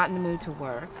if I'm not in the mood to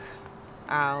work,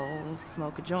 I'll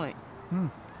smoke a joint.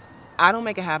 I don't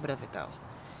make a habit of it, though.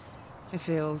 It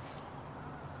feels,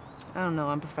 I don't know,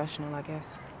 unprofessional, I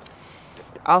guess.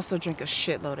 I also drink a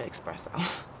shitload of espresso.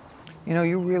 You know,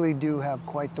 you really do have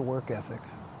quite the work ethic.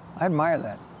 I admire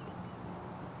that.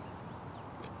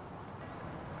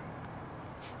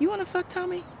 You want to fuck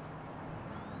Tommy?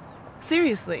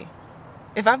 Seriously.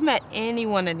 If I've met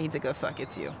anyone that needs a good fuck,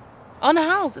 it's you. On the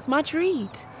house, it's my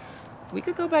treat. We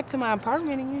could go back to my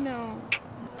apartment and, you know...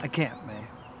 I can't, May.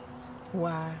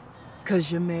 Why?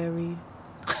 'Cause you're married?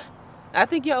 I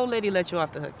think your old lady let you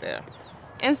off the hook there.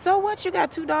 And so what? You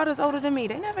got 2 daughters older than me.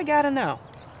 They never gotta know.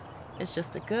 It's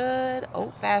just a good,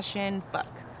 old-fashioned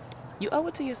fuck. You owe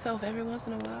it to yourself every once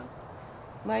in a while.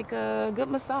 Like a good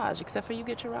massage, except for you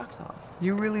get your rocks off.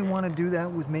 You really want to do that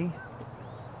with me?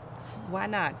 Why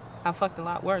not? I fucked a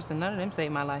lot worse, and none of them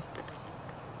saved my life.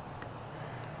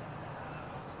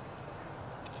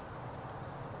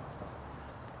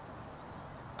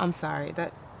 I'm sorry,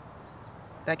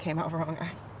 that came out wrong.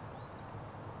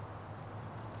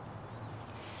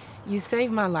 You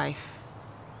saved my life,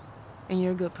 and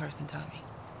you're a good person, Tommy.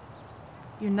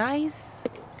 You're nice,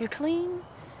 you're clean,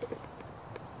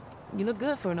 you look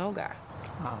good for an old guy.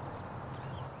 Oh.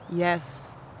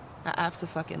 Yes, I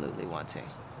abso-fucking-lutely want to.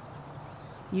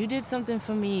 You did something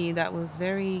for me that was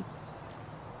very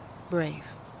brave.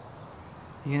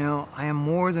 You know, I am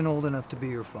more than old enough to be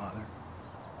your father.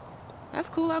 That's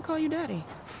cool, I'll call you daddy.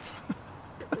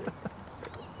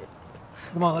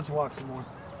 Come on, let's walk some more.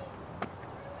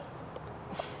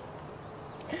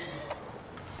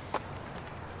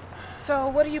 So,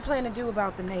 what do you plan to do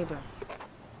about the neighbor?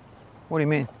 What do you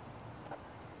mean?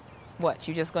 What,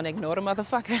 you just gonna ignore the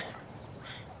motherfucker?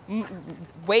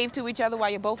 Wave to each other while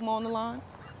you're both mowing the lawn?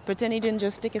 Pretend he didn't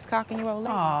just stick his cock in your old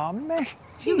lady? Aw, man.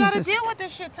 You gotta deal with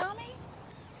this shit, Tommy.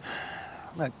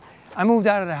 Look, I moved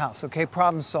out of the house, okay?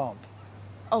 Problem solved.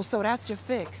 Oh, so that's your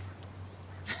fix.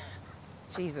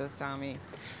 Jesus, Tommy.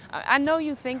 I know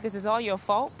you think this is all your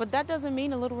fault, but that doesn't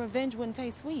mean a little revenge wouldn't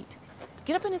taste sweet.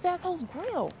 Get up in this asshole's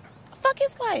grill. Fuck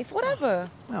his wife, whatever.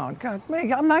 No, God,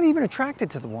 Meg, I'm not even attracted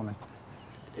to the woman.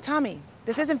 Tommy,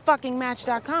 this isn't fucking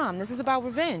Match.com. This is about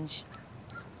revenge.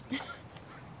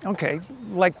 Okay,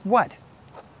 like what?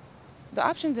 The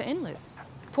options are endless.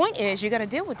 Point is, you gotta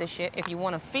deal with this shit if you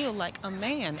want to feel like a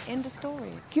man. End of story.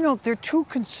 You know, they're 2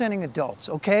 consenting adults,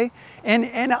 okay? And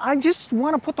I just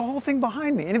want to put the whole thing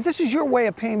behind me. And if this is your way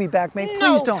of paying me back, Meg, please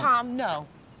don't. No, Tom, no.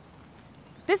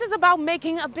 This is about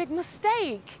making a big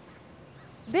mistake.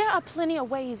 There are plenty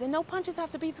of ways, and no punches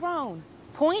have to be thrown.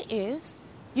 Point is,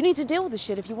 you need to deal with this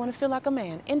shit if you want to feel like a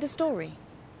man. End of story.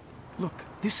 Look,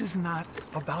 this is not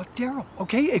about Daryl,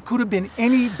 okay? It could have been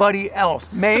anybody else.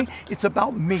 May, it's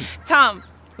about me. Tom,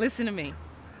 listen to me.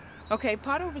 Okay,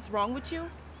 part of what's wrong with you,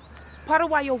 part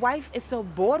of why your wife is so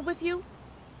bored with you,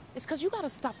 is because you gotta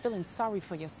stop feeling sorry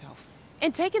for yourself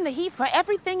and taking the heat for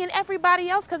everything and everybody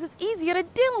else because it's easier than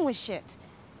dealing with shit.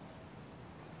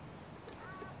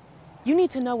 You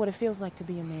need to know what it feels like to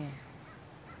be a man.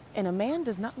 And a man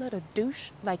does not let a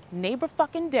douche like neighbor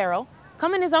fucking Daryl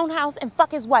come in his own house and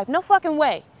fuck his wife. No fucking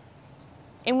way.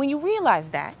 And when you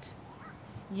realize that,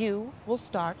 you will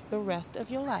start the rest of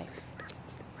your life.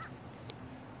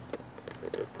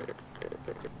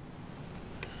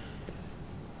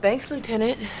 Thanks,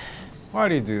 Lieutenant. Why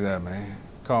do you do that, man?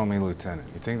 Call me Lieutenant.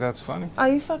 You think that's funny? Are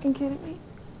you fucking kidding me?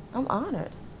 I'm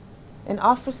honored. An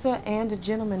officer and a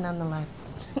gentleman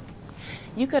nonetheless.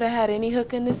 You could have had any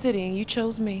hook in the city and you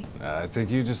chose me. I think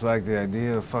you just like the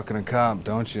idea of fucking a cop,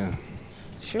 don't you?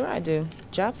 Sure I do.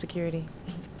 Job security.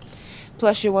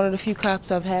 Plus, you're one of the few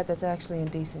cops I've had that's actually in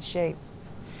decent shape.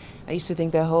 I used to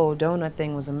think that whole donut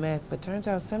thing was a myth, but turns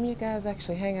out some of you guys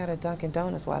actually hang out at Dunkin'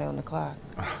 Donuts while they're on the clock.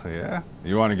 Oh, yeah?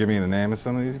 You want to give me the name of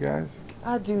some of these guys?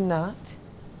 I do not.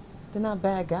 They're not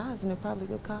bad guys, and they're probably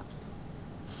good cops.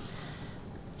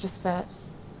 Just fat.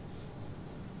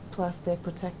 Plus, they're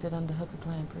protected under hooker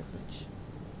clan privilege.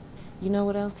 You know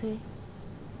what, LT?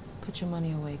 Put your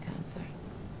money away, kind sir.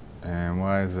 And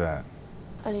why is that?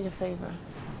 I need a favor.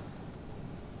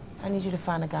 I need you to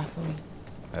find a guy for me.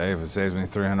 Hey, if it saves me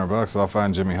 $300, I'll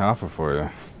find Jimmy Hoffa for you.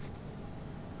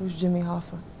 Who's Jimmy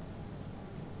Hoffa?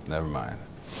 Never mind.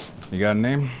 You got a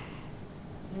name?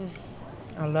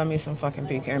 I love me some fucking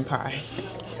pecan pie.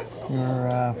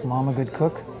 Your mom a good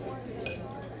cook?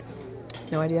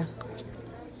 No idea.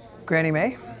 Granny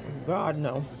Mae? God,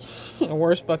 no. The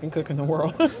worst fucking cook in the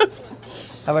world.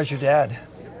 How about your dad?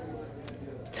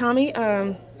 Tommy,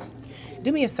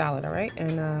 do me a solid, all right?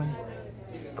 And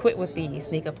quit with the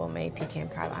sneak up on me pecan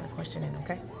pie line of questioning,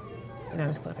 okay? You're not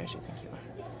as clever as you think you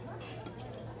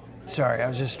are. Sorry, I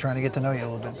was just trying to get to know you a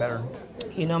little bit better.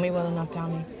 You know me well enough,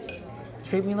 Tommy.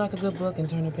 Treat me like a good book and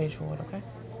turn the page forward, okay?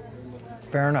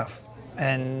 Fair enough.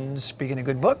 And speaking of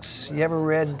good books, you ever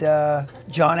read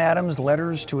John Adams'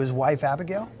 letters to his wife,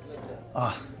 Abigail?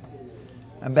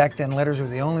 And back then, letters were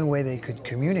the only way they could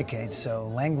communicate, so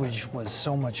language was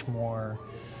so much more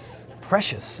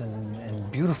precious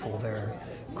and beautiful. Their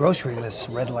grocery lists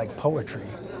read like poetry.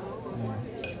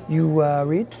 You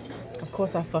read? Of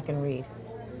course I fucking read.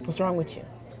 What's wrong with you?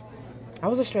 I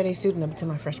was a straight-A student up until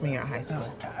my freshman year of high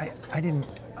school.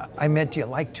 I meant you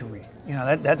like to read. You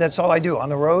know, that's all I do. On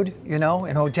the road, you know,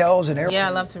 in hotels and airports. Yeah,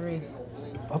 I love to read.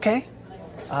 Okay.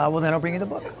 Well, then I'll bring you the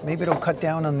book. Maybe it'll cut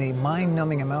down on the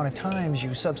mind-numbing amount of times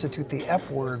you substitute the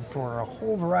F word for a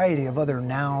whole variety of other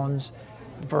nouns,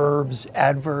 verbs,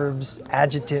 adverbs,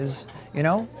 adjectives, you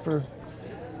know, for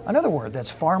another word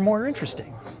that's far more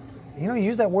interesting. You know, you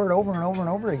use that word over and over and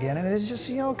over again, and it just,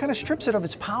 you know, kind of strips it of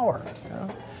its power. You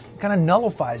know? It kind of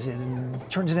nullifies it and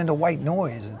turns it into white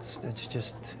noise. It's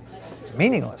just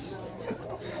meaningless.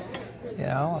 You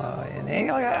know,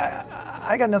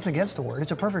 I got nothing against the word.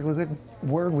 It's a perfectly good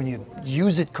word when you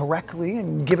use it correctly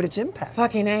and give it its impact.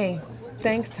 Fucking A.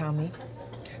 Thanks, Tommy.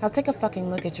 I'll take a fucking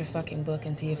look at your fucking book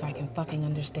and see if I can fucking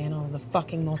understand all of the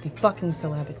fucking multi-fucking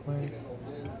syllabic words.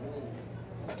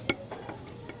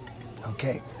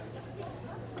 Okay.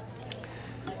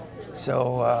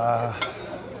 So,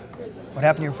 what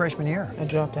happened your freshman year? I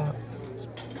dropped out.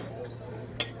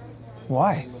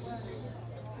 Why?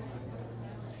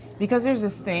 Because there's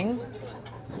this thing,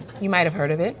 you might have heard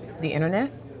of it, the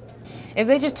internet. If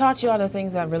they just taught you all the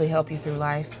things that really help you through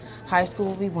life, high school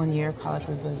will be 1 year, college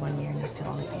will be 1 year, and you'll still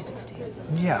only be 16.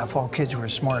 Yeah, if all kids were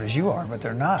as smart as you are, but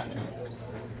they're not.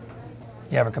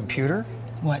 You have a computer?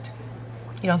 What?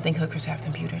 You don't think hookers have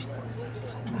computers?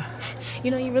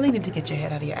 You know, you really need to get your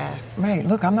head out of your ass. Hey,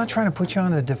 look, I'm not trying to put you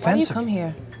on a defensive. Why do you come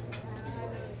here?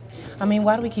 I mean,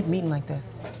 why do we keep meeting like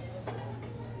this?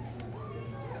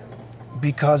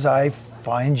 Because I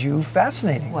find you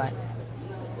fascinating. What?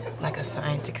 Like a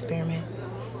science experiment?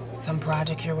 Some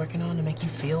project you're working on to make you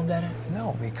feel better?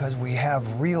 No, because we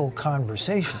have real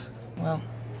conversation. Well,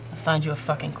 I find you a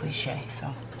fucking cliche,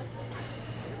 so.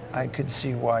 I could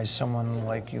see why someone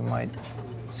like you might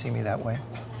see me that way.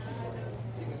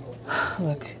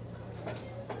 Look,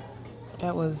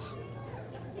 that was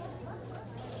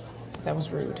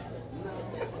rude.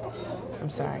 I'm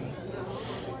sorry.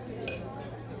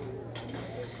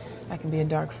 I can be a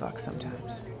dark fuck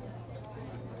sometimes.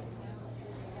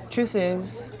 Truth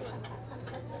is,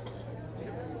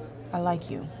 I like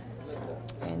you.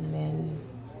 And then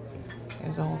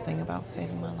there's the whole thing about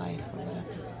saving my life or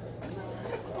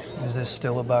whatever. Is this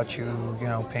still about you, you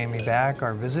know, paying me back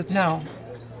our visits? No.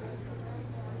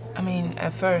 I mean,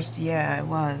 at first, yeah, it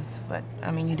was. But,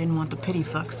 I mean, you didn't want the pity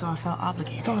fuck, so I felt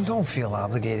obligated. Don't feel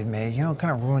obligated, May. You know, it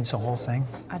kind of ruins the whole thing.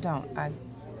 I don't. I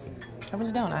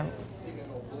really don't.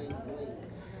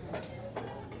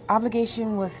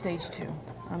 Obligation was stage 2.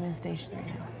 I'm in stage 3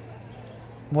 now.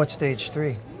 What's stage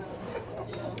 3?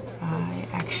 I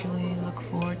actually look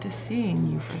forward to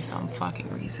seeing you for some fucking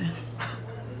reason.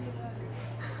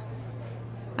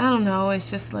 I don't know,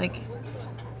 it's just like,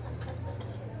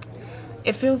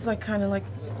 it feels like kind of like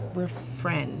we're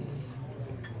friends.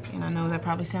 And I know that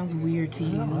probably sounds weird to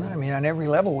you. No, I mean, on every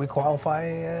level, we qualify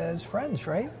as friends,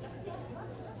 right?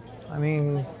 I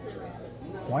mean,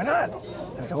 why not?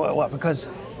 I mean, what, because,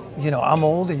 you know, I'm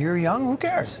old and you're young, who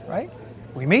cares, right?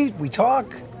 We meet, we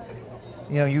talk,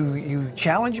 You know, you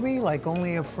challenge me like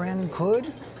only a friend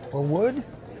could or would,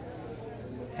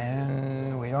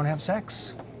 and we don't have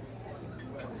sex.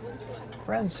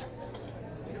 Friends.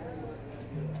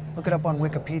 Look it up on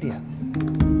Wikipedia.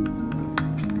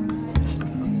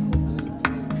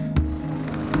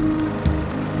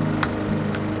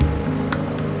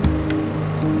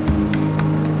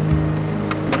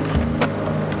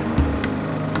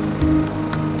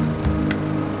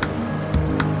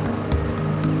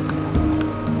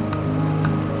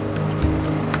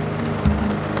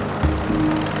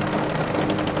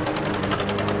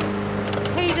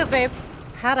 Here you go, babe.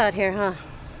 Hot out here, huh?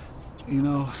 You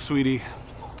know, sweetie,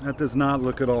 that does not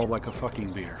look at all like a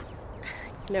fucking beer.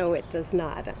 No, it does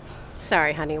not.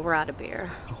 Sorry, honey, we're out of beer.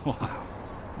 Wow.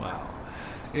 Wow.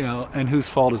 You know, and whose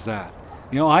fault is that?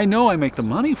 You know I make the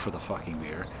money for the fucking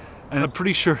beer, and I'm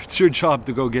pretty sure it's your job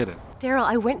to go get it. Daryl,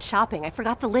 I went shopping. I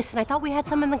forgot the list, and I thought we had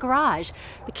some in the garage.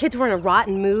 The kids were in a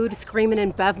rotten mood, screaming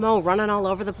in Bevmo, running all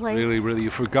over the place. Really, you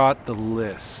forgot the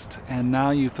list, and now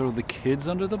you throw the kids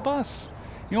under the bus?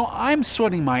 You know, I'm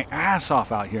sweating my ass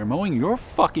off out here mowing your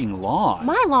fucking lawn.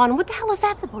 My lawn? What the hell is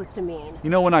that supposed to mean? You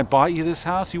know, when I bought you this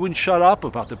house, you wouldn't shut up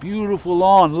about the beautiful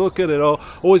lawn. Look at it. Oh,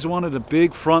 always wanted a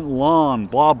big front lawn.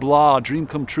 Blah, blah. Dream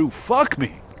come true. Fuck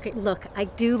me. Okay, look, I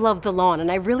do love the lawn, and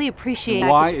I really appreciate...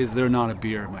 Why is there not a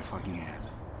beer in my fucking hand?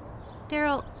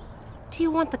 Daryl, do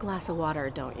you want the glass of water, or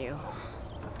don't you?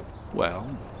 Well,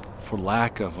 for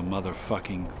lack of a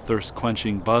motherfucking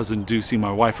thirst-quenching, buzz-inducing,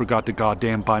 my wife forgot to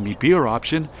goddamn buy me beer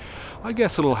option, I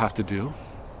guess it'll have to do.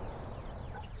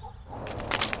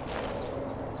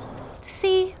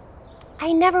 See?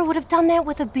 I never would have done that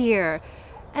with a beer.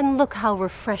 And look how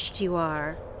refreshed you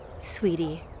are,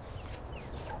 sweetie.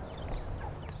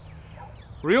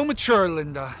 Real mature,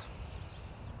 Linda.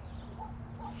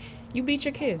 You beat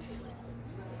your kids.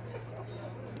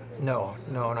 No.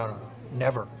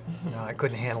 Never. No, I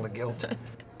couldn't handle the guilt.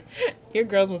 Your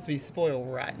girls must be spoiled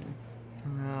rotten.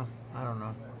 No, I don't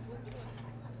know.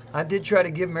 I did try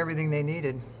to give them everything they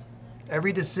needed.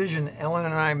 Every decision Ellen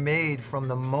and I made from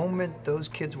the moment those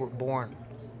kids were born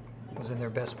was in their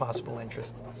best possible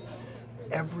interest.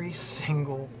 Every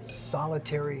single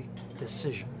solitary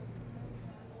decision.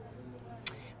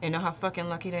 They know how fucking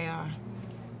lucky they are.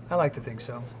 I like to think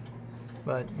so.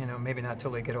 But, you know, maybe not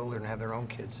till they get older and have their own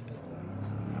kids.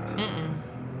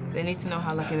 They need to know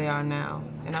how lucky they are now.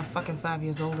 They're not fucking 5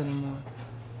 years old anymore.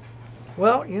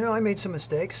 Well, you know, I made some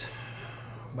mistakes,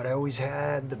 but I always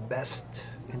had the best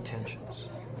intentions.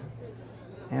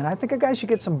 And I think a guy should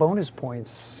get some bonus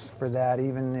points for that,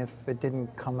 even if it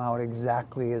didn't come out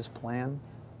exactly as planned,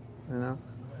 you know?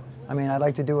 I mean, I'd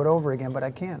like to do it over again, but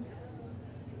I can't.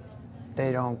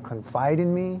 They don't confide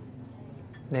in me.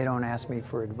 They don't ask me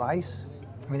for advice.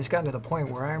 I mean, it's gotten to the point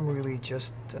where I'm really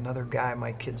just another guy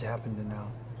my kids happen to know.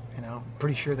 You know,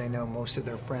 pretty sure they know most of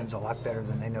their friends a lot better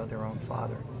than they know their own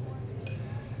father.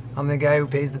 I'm the guy who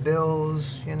pays the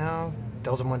bills, you know,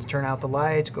 tells them when to turn out the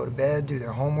lights, go to bed, do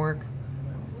their homework.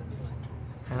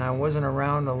 And I wasn't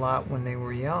around a lot when they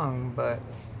were young, but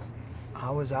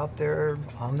I was out there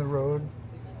on the road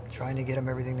trying to get them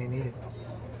everything they needed.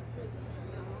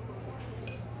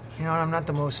 You know, I'm not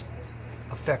the most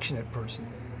affectionate person.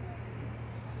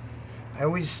 I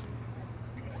always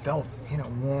felt, you know,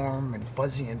 warm and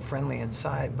fuzzy and friendly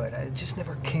inside, but it just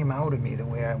never came out of me the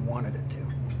way I wanted it to.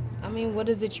 I mean, what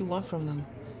is it you want from them?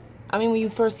 I mean, when you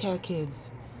first had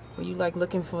kids, were you like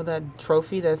looking for that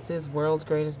trophy that says world's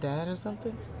greatest dad or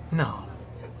something? No,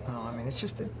 I mean, it's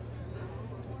just that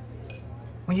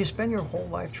when you spend your whole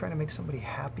life trying to make somebody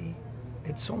happy,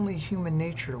 it's only human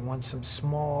nature to want some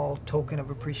small token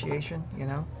of appreciation, you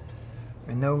know?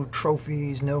 And no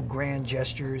trophies, no grand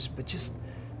gestures, but just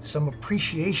some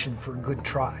appreciation for a good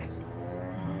try.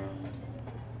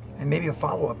 And maybe a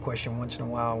follow-up question once in a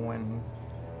while when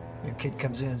your kid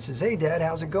comes in and says, "Hey, Dad,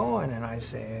 how's it going?" And I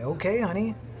say, "Okay,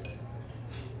 honey."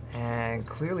 And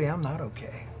clearly I'm not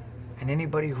okay. And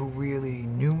anybody who really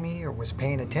knew me or was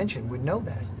paying attention would know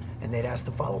that. And they'd ask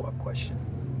the follow-up question.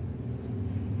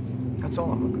 That's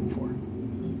all I'm looking for.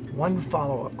 One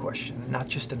follow-up question, and not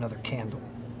just another candle.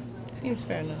 Seems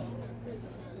fair enough.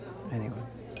 Anyway,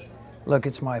 look,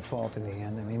 it's my fault in the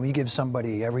end. I mean, when you give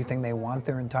somebody everything they want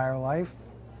their entire life,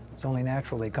 it's only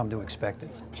natural they come to expect it.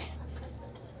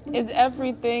 Is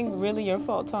everything really your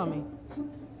fault, Tommy?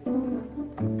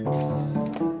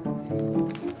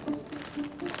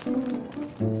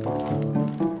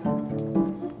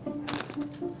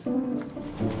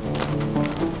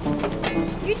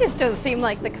 You just don't seem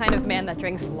like the kind of man that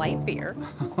drinks light beer.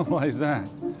 Why is that?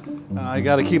 I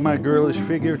gotta keep my girlish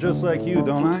figure just like you,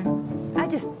 don't I? I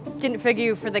just didn't figure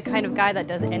you for the kind of guy that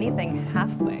does anything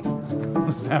halfway.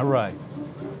 Is that right?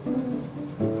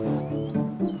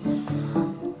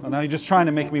 Well, now you're just trying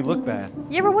to make me look bad.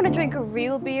 You ever want to drink a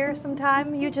real beer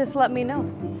sometime? You just let me know.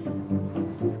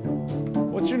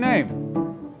 What's your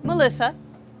name? Melissa,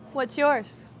 what's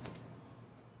yours?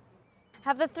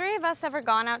 Have the three of us ever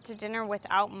gone out to dinner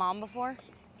without Mom before?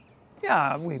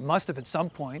 Yeah, we must have at some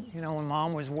point, you know, when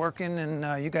Mom was working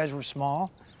and you guys were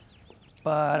small.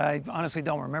 But I honestly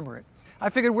don't remember it. I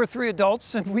figured we're three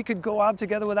adults and we could go out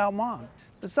together without Mom.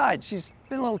 Besides, she's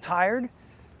been a little tired,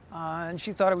 and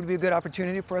she thought it would be a good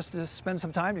opportunity for us to spend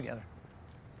some time together.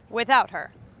 Without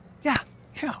her? Yeah,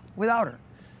 without her.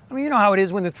 I mean, you know how it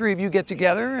is when the three of you get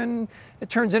together and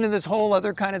it turns into this whole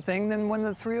other kind of thing than when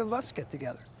the three of us get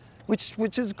together,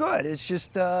 which is good. It's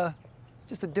just a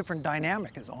different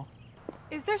dynamic is all.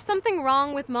 Is there something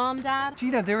wrong with Mom, Dad?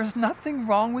 Gina, there is nothing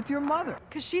wrong with your mother.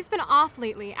 Because she's been off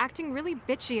lately, acting really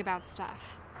bitchy about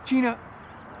stuff. Gina,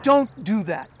 don't do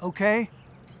that, okay?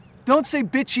 Don't say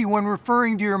bitchy when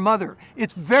referring to your mother.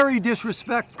 It's very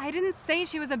disrespectful. I didn't say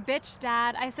she was a bitch,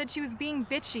 Dad. I said she was being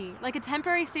bitchy, like a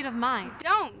temporary state of mind.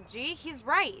 Don't, G. He's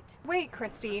right. Wait,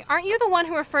 Christy, aren't you the one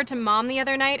who referred to Mom the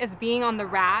other night as being on the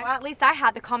rag? Well, at least I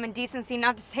had the common decency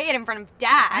not to say it in front of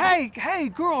Dad. Hey,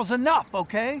 girls, enough,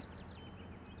 okay?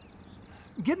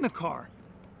 Get in the car.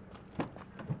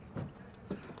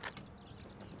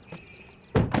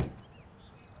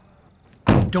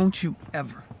 Don't you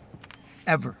ever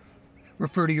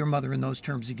refer to your mother in those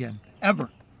terms again. Ever.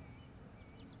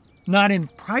 Not in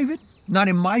private, not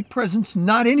in my presence,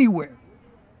 not anywhere.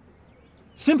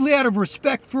 Simply out of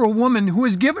respect for a woman who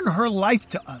has given her life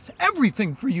to us,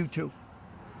 everything for you two.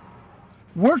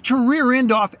 Worked her rear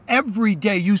end off every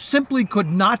day. You simply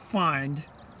could not find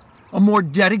a more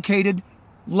dedicated,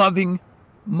 loving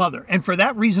mother. And for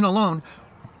that reason alone,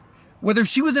 whether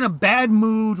she was in a bad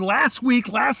mood last week,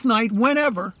 last night,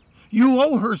 whenever, you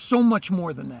owe her so much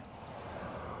more than that.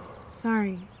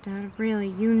 Sorry, Dad. Really,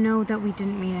 you know that we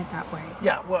didn't mean it that way.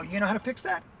 Yeah, well, you know how to fix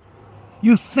that?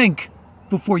 You think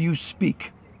before you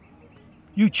speak.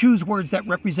 You choose words that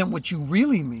represent what you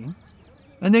really mean,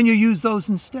 and then you use those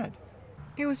instead.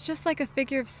 It was just like a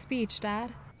figure of speech, Dad.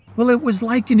 Well, it was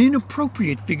like an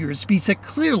inappropriate figure of speech that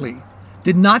clearly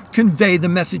did not convey the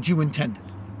message you intended.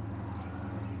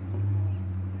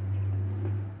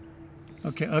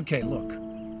 Okay, look.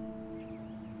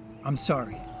 I'm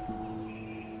sorry.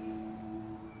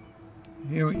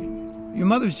 Your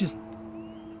mother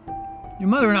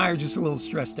and I are just a little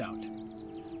stressed out.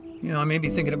 You know, I may be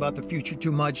thinking about the future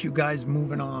too much, you guys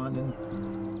moving on, and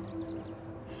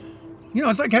you know,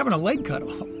 it's like having a leg cut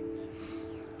off.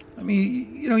 I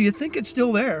mean, you know, you think it's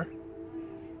still there,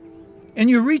 and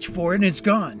you reach for it and it's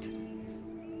gone.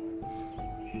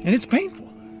 And it's painful.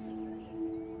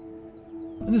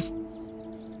 And this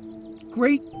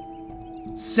great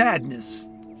sadness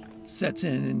sets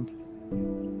in, and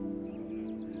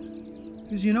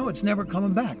because you know it's never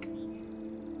coming back.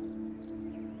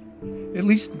 At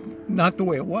least not the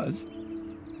way it was.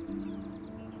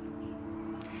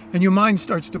 And your mind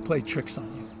starts to play tricks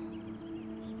on you.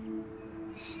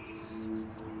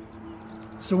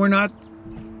 So we're not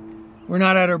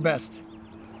at our best.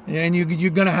 And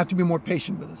you're gonna have to be more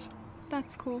patient with us.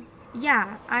 That's cool.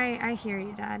 Yeah, I hear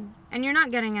you, Dad. And you're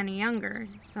not getting any younger,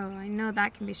 so I know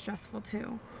that can be stressful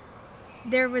too.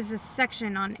 There was a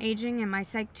section on aging in my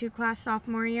Psych 2 class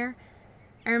sophomore year.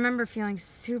 I remember feeling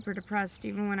super depressed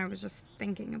even when I was just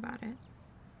thinking about it.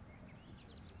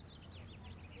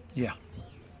 Yeah,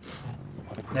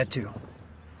 that too.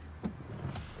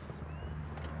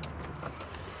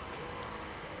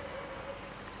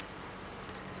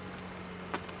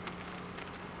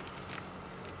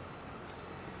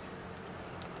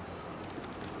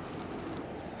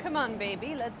 Come on,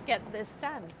 baby, let's get this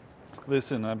done.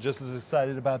 Listen, I'm just as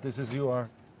excited about this as you are.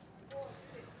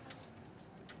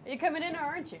 Are you coming in or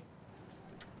aren't you?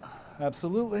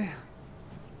 Absolutely.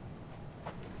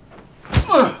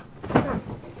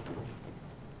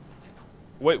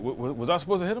 Wait, was I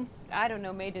supposed to hit him? I don't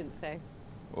know, May didn't say.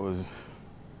 Or was it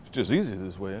just easy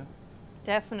this way, huh?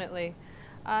 Definitely.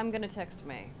 I'm gonna text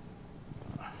May.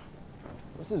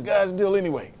 What's this guy's deal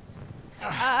anyway?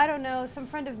 I don't know, some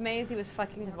friend of May's, he was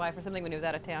fucking his wife or something when he was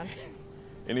out of town.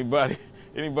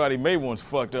 Anybody May once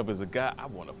fucked up as a guy, I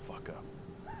want to fuck up.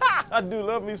 I do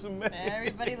love me some May.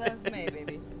 Everybody loves May,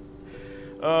 baby.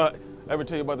 Ever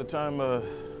tell you about the time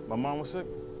my mom was sick?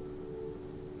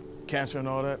 Cancer and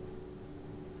all that?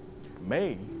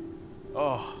 May?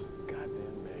 Oh,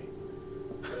 goddamn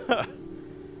May.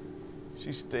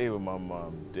 She stayed with my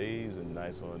mom days and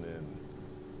nights on end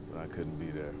when I couldn't be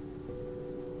there.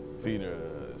 feeding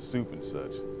her soup and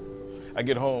such. I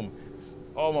get home,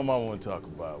 all my mama would talk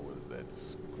about was that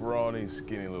scrawny,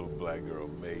 skinny little black girl,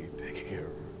 May, taking care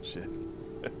of her shit.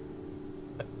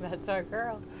 That's our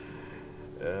girl.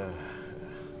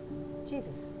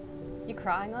 Jesus. You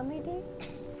crying on me, D?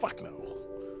 Fuck no.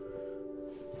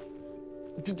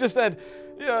 Just that,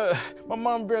 yeah, my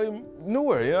mom barely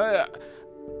knew her, you know?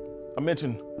 I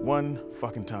mentioned one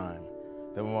fucking time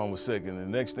that my mom was sick, and the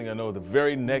next thing I know, the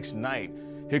very next night,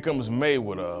 here comes May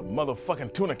with a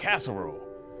motherfucking tuna casserole.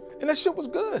 And that shit was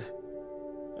good.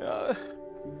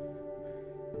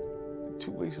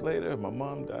 2 weeks later, my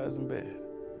mom dies in bed.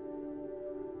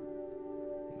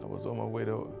 I was on my way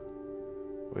to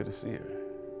see her.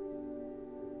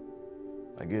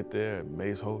 I get there,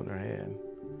 May's holding her hand.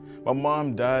 My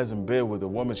mom dies in bed with a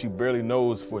woman she barely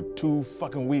knows for 2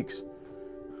 fucking weeks.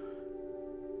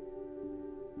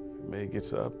 May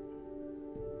gets up,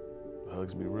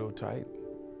 hugs me real tight,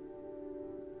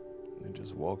 and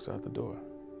just walks out the door.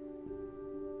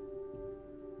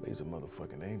 May's a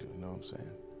motherfucking angel, you know what I'm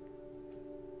saying?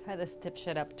 Tie this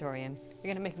dipshit up, Dorian.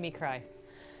 You're gonna make me cry.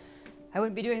 I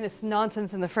wouldn't be doing this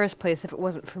nonsense in the first place if it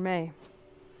wasn't for May.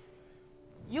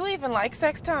 You even like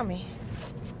sex, Tommy?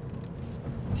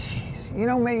 Jeez, you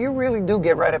know, May, you really do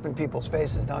get right up in people's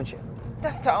faces, don't you?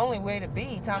 That's the only way to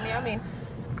be, Tommy. I mean,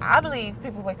 I believe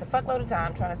people waste a fuckload of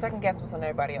time trying to second guess what's on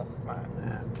everybody else's mind.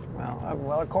 Yeah,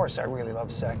 well, of course I really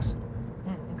love sex.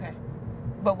 Okay.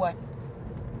 But what?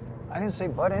 I didn't say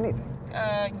but anything.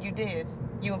 You did.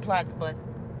 You implied the but.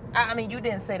 I mean, you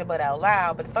didn't say the but out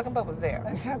loud, but the fucking but was there.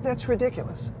 That's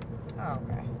ridiculous. Oh,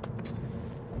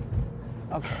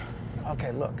 okay.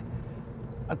 Okay, look.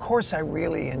 Of course I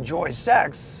really enjoy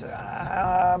sex,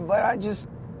 but I'm just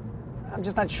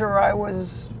not sure I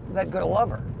was that good a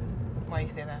lover. Why do you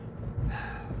say that?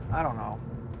 I don't know.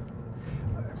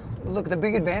 Look, the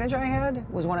big advantage I had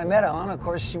was when I met Ellen. Of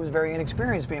course, she was very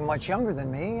inexperienced, being much younger than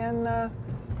me, and,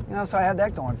 you know, so I had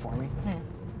that going for me.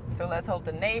 So let's hope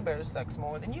the neighbor sucks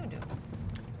more than you do.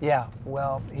 Yeah,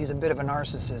 well, he's a bit of a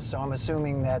narcissist, so I'm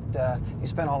assuming that he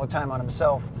spent all the time on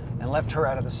himself and left her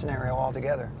out of the scenario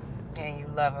altogether. And you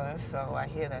love her, so I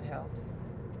hear that helps.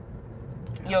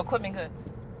 Your equipment good?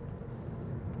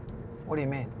 What do you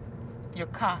mean? Your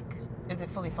cock, is it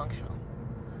fully functional?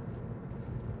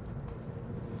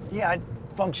 Yeah, it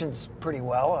functions pretty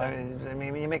well. I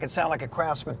mean, you make it sound like a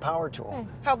Craftsman power tool.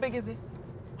 How big is it?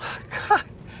 God,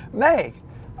 May,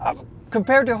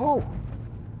 compared to who?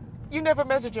 You never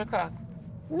measured your cock?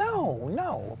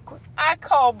 No. I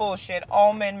call bullshit.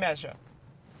 All men measure.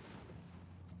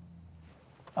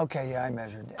 Okay, yeah, I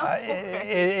measured.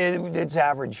 It's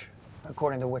average,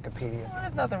 according to Wikipedia. Well,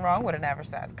 there's nothing wrong with an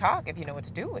average-sized cock if you know what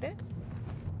to do with it.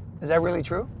 Is that really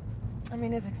true? I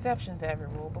mean, there's exceptions to every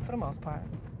rule, but for the most part.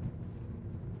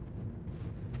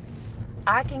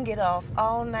 I can get off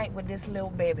all night with this little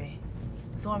baby,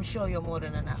 so I'm sure you're more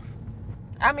than enough.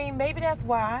 I mean, maybe that's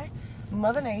why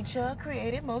Mother Nature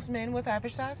created most men with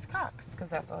average-sized cocks, because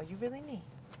that's all you really need.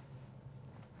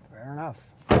 Fair enough.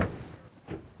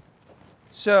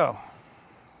 So,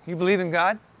 you believe in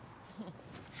God?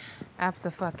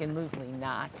 Abso-fucking-lutely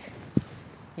not.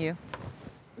 You?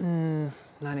 Not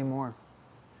anymore.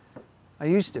 I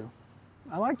used to.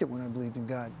 I liked it when I believed in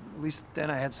God. At least then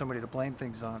I had somebody to blame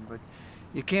things on, but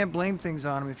you can't blame things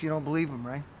on him if you don't believe him,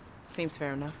 right? Seems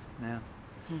fair enough. Yeah.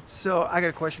 So, I got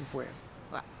a question for you.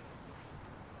 What?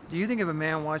 Do you think if a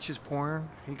man watches porn,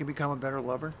 he can become a better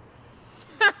lover?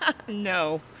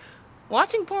 No.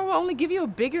 Watching porn will only give you a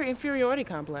bigger inferiority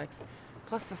complex.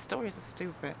 Plus, the stories are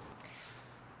stupid.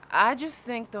 I just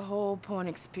think the whole porn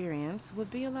experience would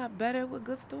be a lot better with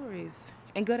good stories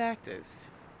and good actors.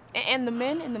 And the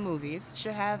men in the movies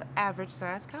should have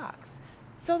average-sized cocks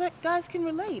so that guys can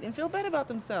relate and feel better about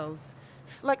themselves.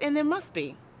 And there must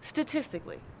be,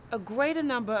 statistically, a greater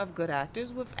number of good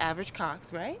actors with average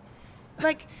cocks, right?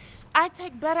 I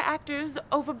take better actors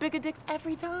over bigger dicks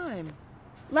every time.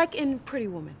 Like in Pretty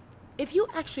Woman. If you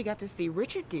actually got to see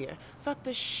Richard Gere fuck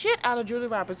the shit out of Julia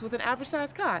Roberts with an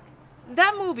average-sized cock,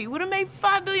 that movie would have made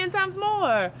 5 billion times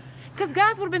more. Because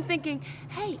guys would have been thinking,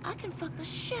 hey, I can fuck the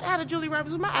shit out of Julia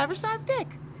Roberts with my average-sized dick.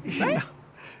 Right?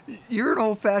 You're an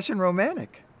old-fashioned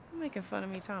romantic. You're making fun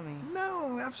of me, Tommy.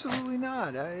 No, absolutely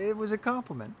not. It was a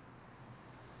compliment.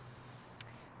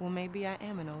 Well, maybe I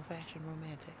am an old-fashioned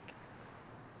romantic.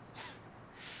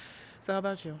 So how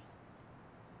about you?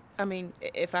 I mean,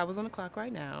 if I was on the clock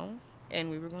right now and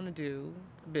we were going to do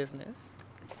business,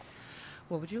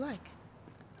 what would you like?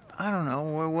 I don't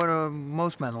know. What do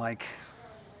most men like?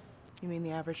 You mean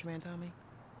the average man, Tommy?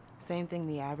 Same thing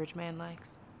the average man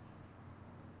likes?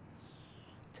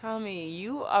 Tommy,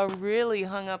 you are really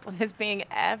hung up on this being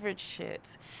average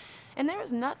shit. And there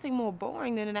is nothing more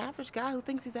boring than an average guy who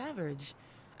thinks he's average.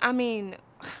 I mean,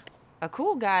 a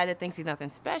cool guy that thinks he's nothing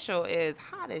special is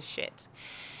hot as shit.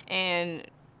 And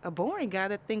a boring guy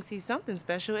that thinks he's something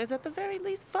special is at the very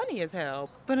least funny as hell.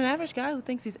 But an average guy who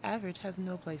thinks he's average has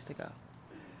no place to go.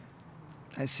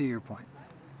 I see your point.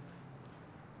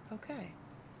 Okay.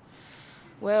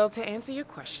 Well, to answer your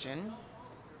question,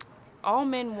 all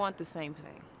men want the same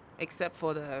thing, except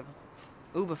for the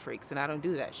uber freaks, and I don't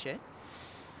do that shit.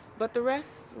 But the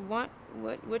rest want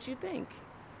what you think.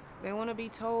 They want to be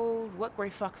told what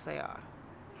great fucks they are,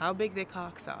 how big their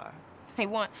cocks are. They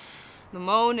want the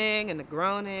moaning and the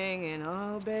groaning and,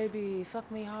 oh, baby,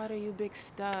 fuck me harder, you big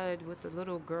stud, with the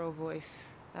little girl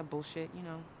voice. That bullshit, you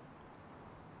know.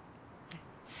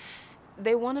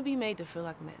 They want to be made to feel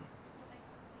like men.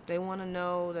 They want to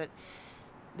know that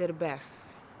they're the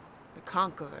best, the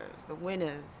conquerors, the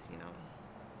winners, you know,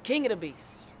 king of the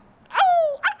beast.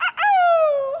 Oh!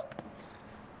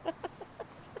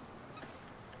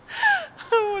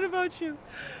 What about you?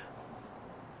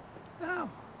 Oh,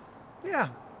 yeah.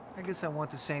 I guess I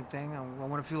want the same thing. I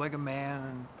want to feel like a man,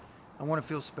 and I want to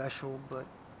feel special, but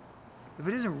if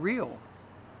it isn't real,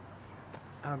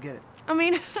 I don't get it. I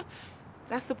mean,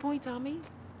 that's the point, Tommy.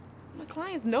 My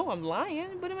clients know I'm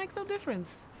lying, but it makes no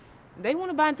difference. They want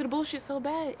to buy into the bullshit so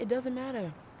bad, it doesn't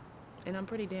matter. And I'm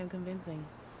pretty damn convincing.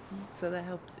 So that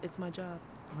helps. It's my job.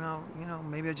 Well, you know,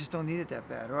 maybe I just don't need it that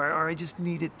bad, or I just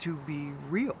need it to be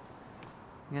real.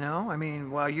 You know? I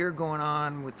mean, while you're going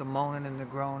on with the moaning and the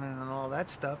groaning and all that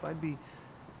stuff, I'd be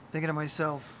thinking to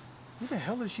myself, who the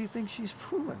hell does she think she's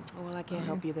fooling? Well, I can't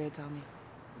help you there, Tommy.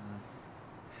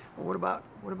 Well,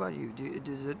 what about you?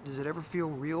 Does it ever feel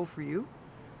real for you?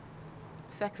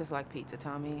 Sex is like pizza,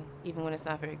 Tommy. Even when it's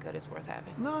not very good, it's worth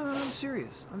having. No, I'm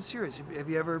serious. I'm serious. Have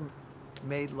you ever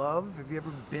made love? Have you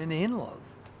ever been in love?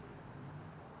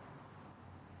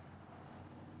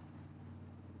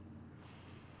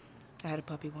 I had a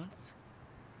puppy once.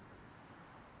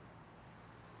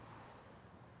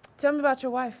 Tell me about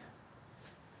your wife.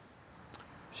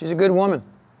 She's a good woman.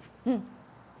 And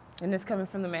this coming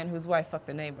from the man whose wife fucked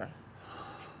the neighbor.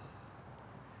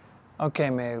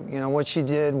 Okay, May, you know, what she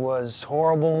did was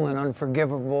horrible and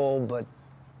unforgivable, but...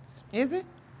 Is it?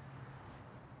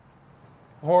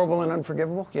 Horrible and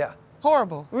unforgivable? Yeah.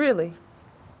 Horrible, really?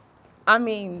 I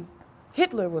mean,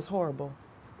 Hitler was horrible.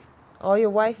 All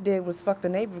your wife did was fuck the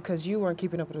neighbor because you weren't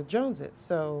keeping up with the Joneses,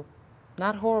 so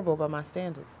not horrible by my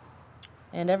standards.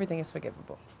 And everything is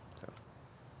forgivable, so.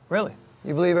 Really?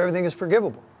 You believe everything is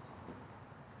forgivable?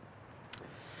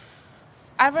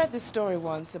 I read this story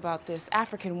once about this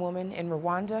African woman in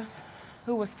Rwanda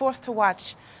who was forced to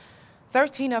watch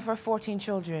 13 of her 14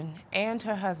 children and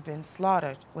her husband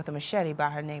slaughtered with a machete by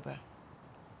her neighbor.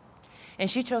 And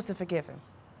she chose to forgive him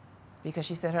because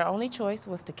she said her only choice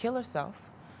was to kill herself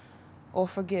or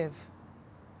forgive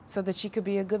so that she could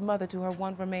be a good mother to her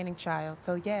one remaining child.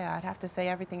 So yeah, I'd have to say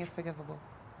everything is forgivable.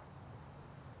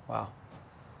 Wow.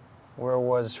 Where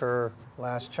was her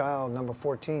last child, number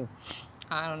 14?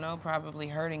 I don't know, probably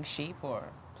herding sheep or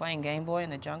playing Game Boy in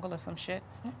the jungle or some shit.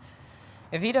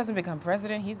 If he doesn't become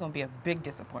president, he's gonna be a big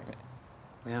disappointment.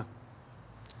 Yeah.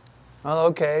 Well,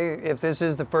 okay, if this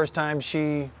is the first time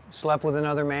she slept with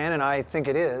another man, and I think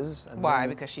it is. Why, then...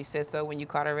 because she said so when you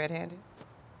caught her red-handed?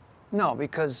 No,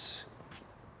 because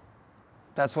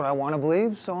that's what I want to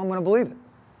believe, so I'm gonna believe it.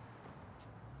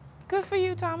 Good for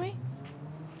you, Tommy.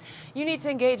 You need to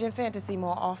engage in fantasy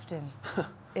more often.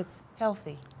 It's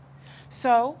healthy.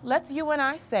 So, let's you and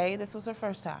I say this was her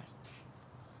first time.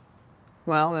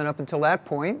 Well, then up until that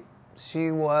point,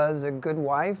 she was a good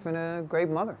wife and a great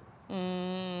mother.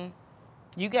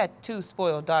 You got 2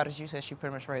 spoiled daughters you said she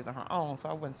pretty much raised on her own, so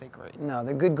I wouldn't say great. No,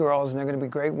 they're good girls and they're gonna be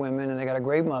great women and they got a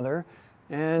great mother,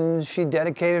 and she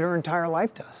dedicated her entire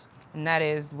life to us. And that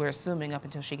is, we're assuming up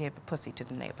until she gave a pussy to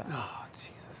the neighbor. Oh,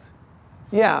 Jesus.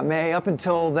 Yeah, May, up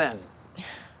until then.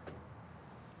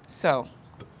 So,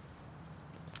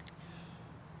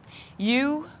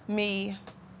 you, me,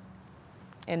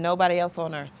 and nobody else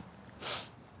on earth.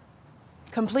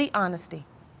 Complete honesty.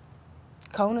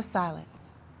 Cone of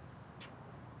silence.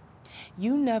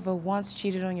 You never once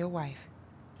cheated on your wife.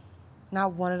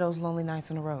 Not one of those lonely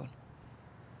nights on the road.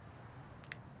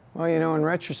 Well, you know, in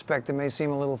retrospect, it may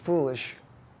seem a little foolish,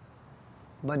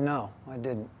 but no, I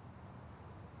didn't.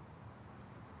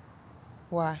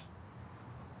 Why?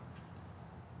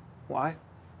 Why?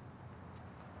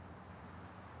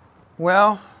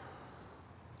 Well,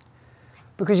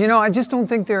 because, you know, I just don't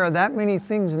think there are that many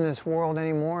things in this world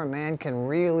anymore a man can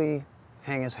really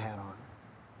hang his hat on.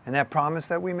 And that promise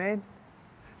that we made,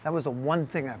 That was the one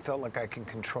thing I felt like I can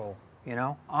control, you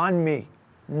know? On me.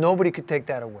 Nobody could take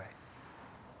that away.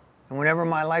 And whenever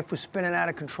my life was spinning out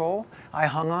of control, I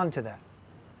hung on to that.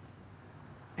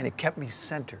 And it kept me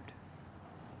centered.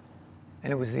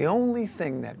 And it was the only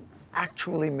thing that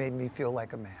actually made me feel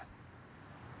like a man.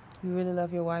 You really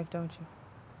love your wife, don't you?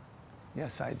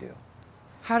 Yes, I do.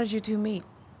 How did you two meet?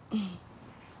 We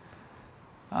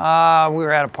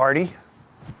were at a party,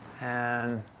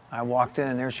 and I walked in,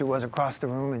 and there she was across the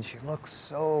room, and she looked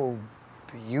so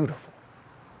beautiful.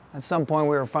 At some point,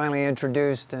 we were finally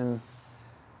introduced, and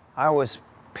I was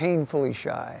painfully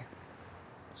shy.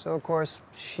 So, of course,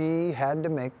 she had to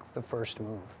make the first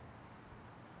move.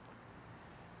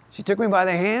 She took me by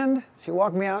the hand, she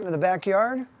walked me out into the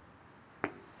backyard,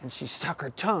 and she stuck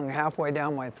her tongue halfway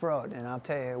down my throat, and I'll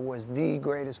tell you, it was the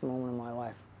greatest moment of my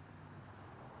life.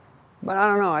 But I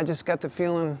don't know, I just got the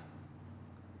feeling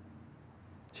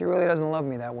she really doesn't love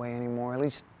me that way anymore, at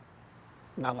least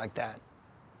not like that.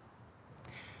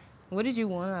 What did you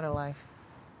want out of life?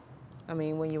 I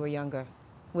mean, when you were younger,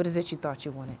 what is it you thought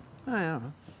you wanted? I don't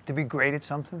know, to be great at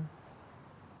something.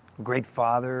 A great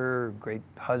father, a great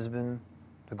husband,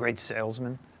 a great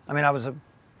salesman. I mean, I was a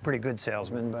pretty good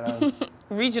salesman, but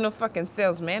Regional fucking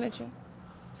sales manager.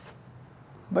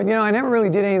 But you know, I never really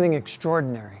did anything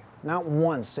extraordinary. Not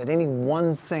once at any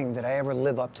one thing did I ever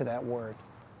live up to that word.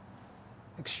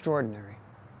 Extraordinary.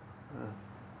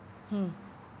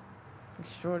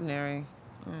 Extraordinary.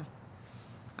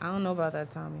 I don't know about that,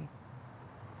 Tommy.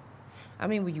 I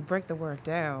mean, when you break the word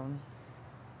down,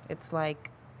 it's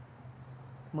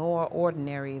more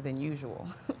ordinary than usual.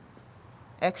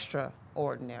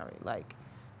 Extraordinary, like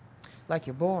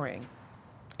you're boring.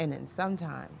 And then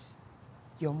sometimes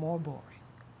you're more boring.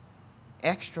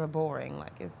 Extra boring,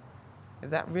 is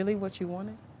that really what you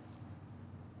wanted?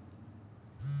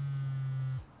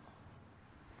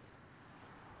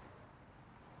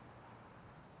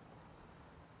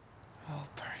 Oh,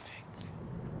 perfect.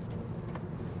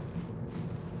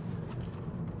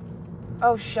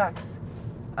 Oh, shucks.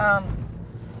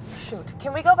 Shoot.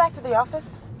 Can we go back to the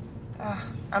office?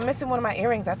 I'm missing one of my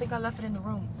earrings. I think I left it in the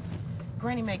room.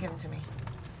 Granny may give them to me.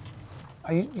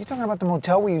 Are you talking about the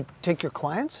motel where you take your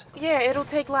clients? Yeah, it'll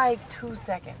take 2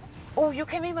 seconds. Oh, you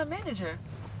can meet my manager.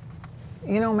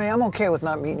 You know, May, I'm okay with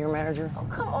not meeting your manager. Oh,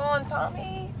 come on,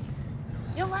 Tommy.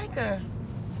 You'll like her.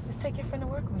 Just take your friend to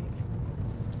work with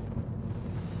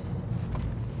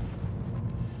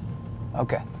you.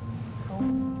 Okay.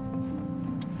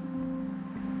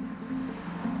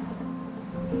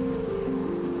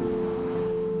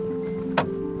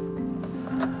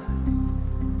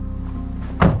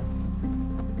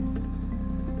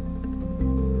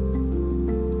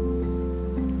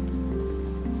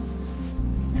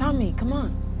 Tommy, come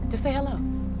on. Just say hello.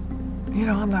 You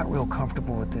know, I'm not real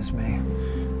comfortable with this, May.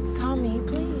 Tommy,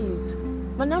 please.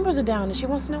 My numbers are down and she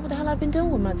wants to know what the hell I've been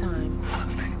doing with my time.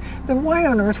 Then why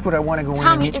on earth would I want to go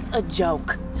Tommy, in and... it's a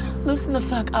joke. Loosen the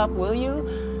fuck up, will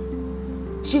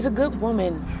you? She's a good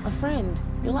woman, a friend.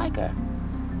 You like her.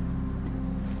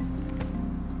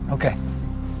 Okay.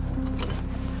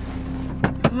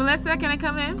 Melissa, can I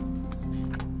come in?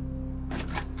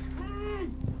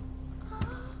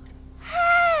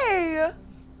 Hey!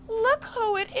 Look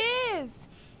who it is.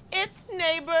 It's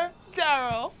neighbor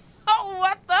Daryl. Oh,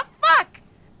 what the fuck?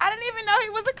 I didn't even know he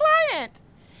was a client.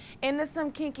 Into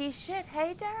some kinky shit,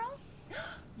 hey, Daryl?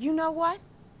 You know what?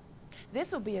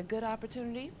 This will be a good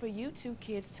opportunity for you two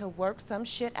kids to work some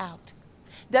shit out.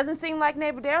 Doesn't seem like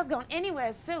neighbor Daryl's going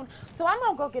anywhere soon, so I'm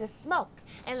gonna go get a smoke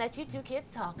and let you two kids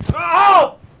talk.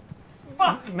 Oh!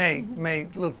 Fuck! May,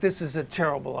 look, this is a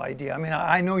terrible idea. I mean,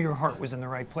 I know your heart was in the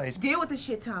right place. Deal with the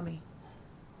shit, Tommy.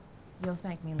 You'll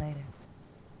thank me later.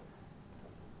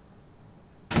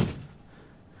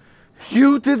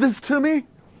 You did this to me?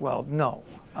 Well, no.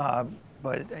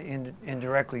 But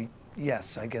indirectly,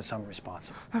 yes, I guess I'm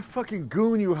responsible. That fucking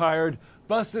goon you hired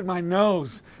busted my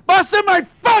nose. Busted my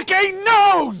fucking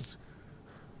nose!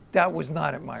 That was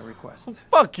not at my request. Well,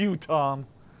 fuck you, Tom.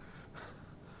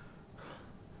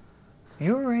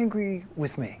 You're angry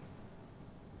with me.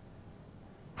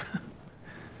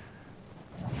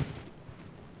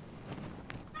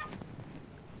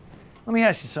 Let me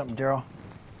ask you something, Daryl.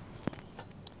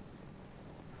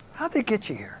 How'd they get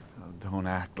you here? Oh, don't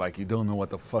act like you don't know what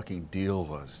the fucking deal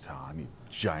was, Tom, you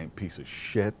giant piece of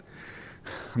shit.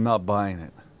 I'm not buying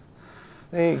it.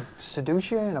 They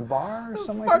seduce you in a bar or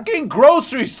something like that? Fucking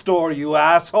grocery store, you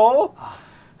asshole!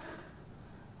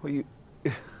 Well,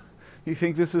 you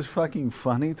think this is fucking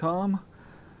funny, Tom?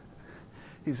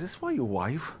 Is this why your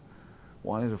wife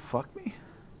wanted to fuck me?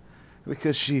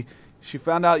 Because she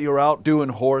found out you're out doing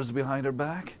whores behind her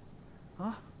back?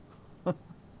 Huh?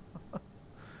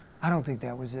 I don't think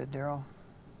that was it, Daryl.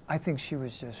 I think she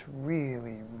was just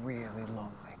really, really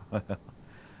lonely.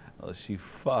 Well, she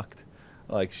fucked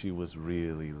like she was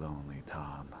really lonely,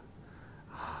 Tom.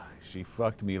 She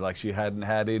fucked me like she hadn't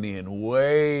had any in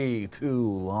way too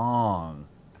long.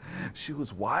 She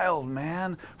was wild,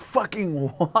 man.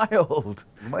 Fucking wild.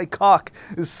 My cock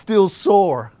is still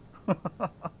sore. How'd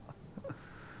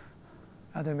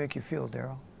that make you feel,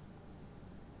 Daryl?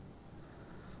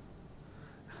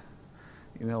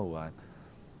 You know what?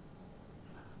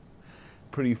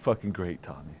 Pretty fucking great,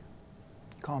 Tommy.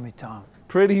 Call me Tom.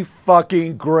 Pretty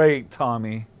fucking great,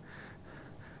 Tommy.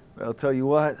 But I'll tell you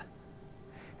what,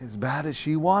 as bad as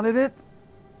she wanted it,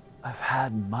 I've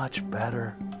had much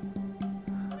better.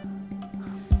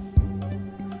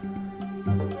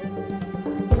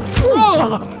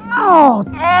 Oh,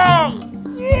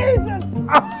 Jesus!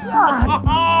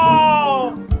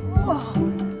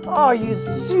 Oh, you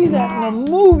see that in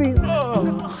the movies?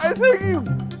 I think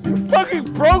you fucking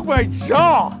broke my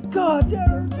jaw. God,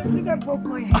 Derek, I think I broke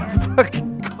my hand.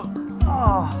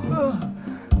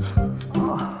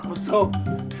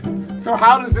 So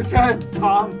how does this end,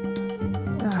 Tom?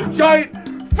 You giant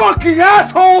fucking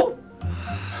asshole!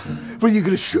 Were you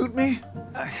gonna shoot me?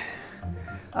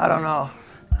 I don't know.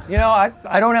 You know,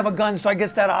 I don't have a gun, so I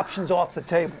guess that option's off the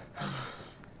table.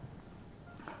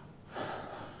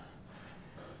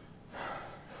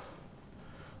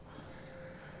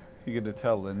 You gonna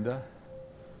tell Linda?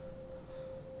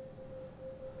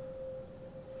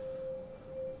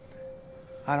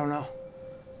 I don't know.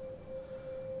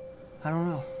 I don't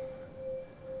know.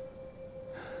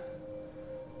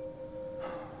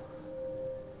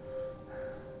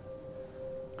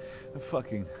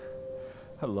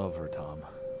 I love her, Tom.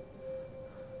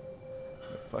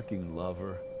 I fucking love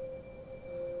her.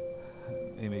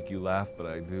 It may make you laugh, but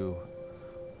I do.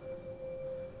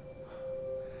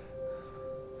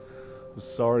 I'm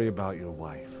sorry about your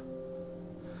wife.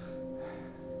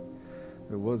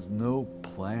 There was no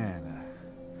plan.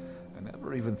 I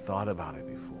never even thought about it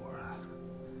before.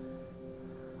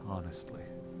 Honestly.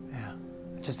 Yeah,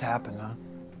 it just happened, huh?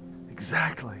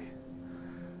 Exactly.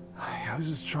 I was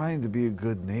just trying to be a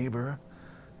good neighbor.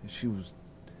 She was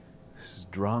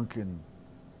drunk, and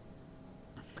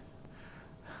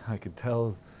I could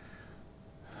tell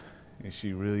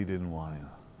she really didn't want to.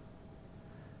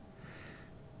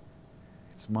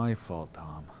 It's my fault,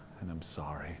 Tom, and I'm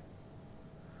sorry.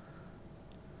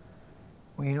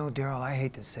 Well, you know, Daryl, I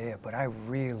hate to say it, but I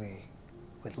really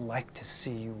would like to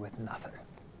see you with nothing.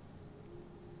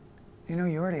 You know,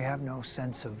 you already have no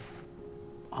sense of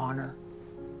honor,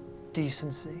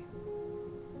 decency,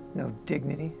 no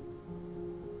dignity.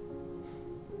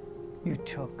 You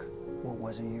took what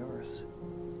wasn't yours.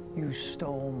 You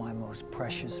stole my most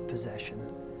precious possession,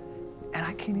 and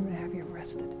I can't even have you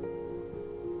arrested.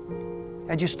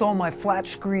 Had you stole my flat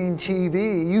screen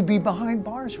TV, you'd be behind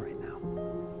bars right now.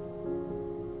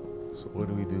 So what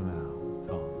do we do now,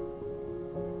 Tom?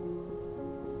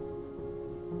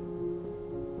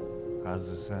 How does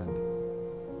this end?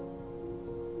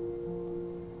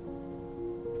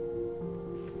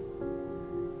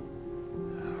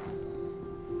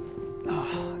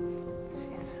 Oh,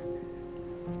 jeez.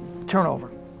 Turn over.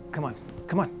 Come on.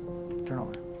 Come on. Turn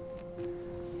over.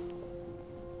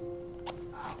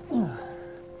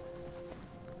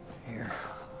 Here.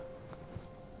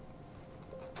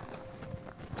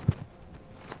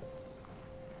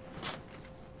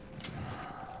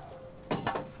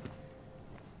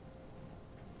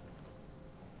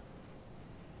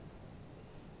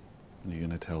 You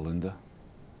gonna tell Linda?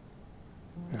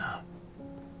 No.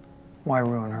 Why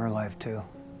ruin her life, too?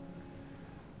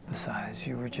 Besides,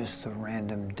 you were just the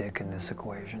random dick in this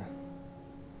equation.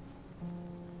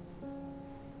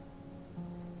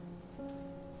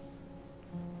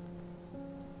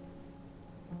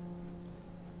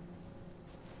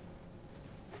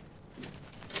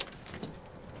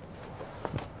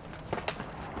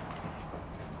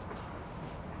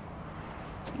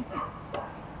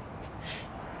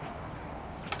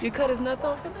 You cut his nuts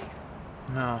off at least?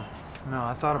 No,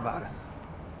 I thought about it.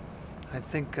 I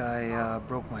think I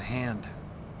broke my hand.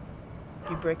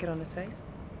 You break it on his face?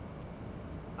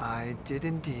 I did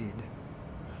indeed.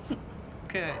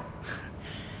 Good.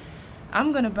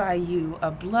 I'm gonna buy you a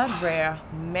blood rare,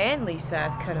 manly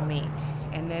size cut of meat,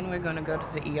 and then we're gonna go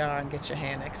to the ER and get your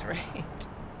hand x-rayed.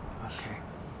 Okay.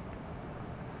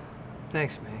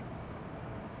 Thanks, May.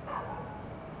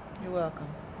 You're welcome.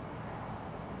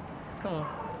 Come on.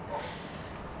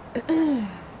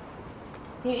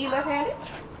 You eat left-handed?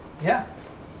 Yeah.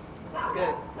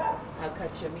 Good. I'll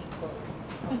cut your meat for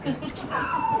you. Okay.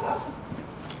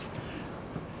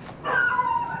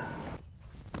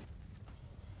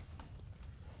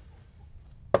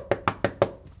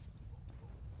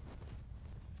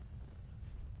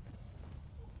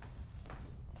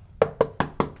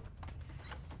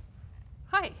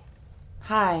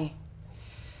 Hi.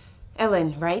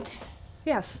 Ellen, right?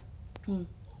 Yes. I'm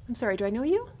sorry, do I know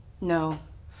you? No.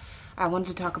 I wanted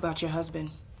to talk about your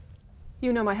husband.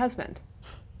 You know my husband?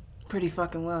 Pretty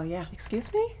fucking well, yeah.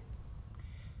 Excuse me?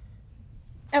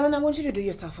 Ellen, I want you to do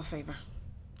yourself a favor.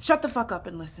 Shut the fuck up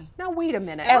and listen. Now wait a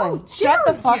minute. Ellen, How shut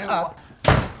the dare fuck you. up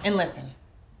and listen.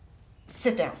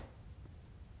 Sit down.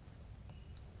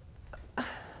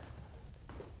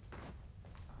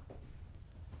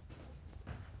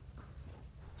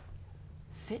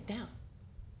 Sit down.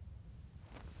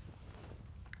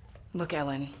 Look,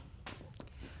 Ellen,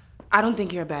 I don't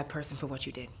think you're a bad person for what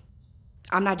you did.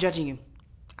 I'm not judging you.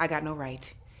 I got no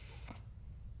right.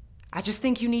 I just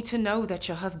think you need to know that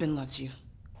your husband loves you.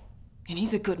 And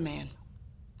he's a good man.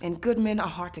 And good men are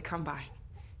hard to come by.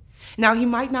 Now, he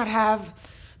might not have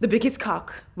the biggest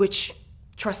cock, which,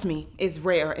 trust me, is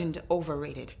rare and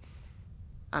overrated.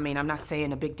 I mean, I'm not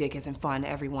saying a big dick isn't fun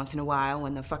every once in a while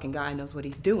when the fucking guy knows what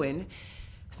he's doing.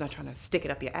 He's not trying to stick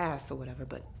it up your ass or whatever,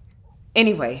 but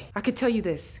anyway, I could tell you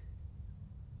this.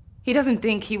 He doesn't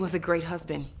think he was a great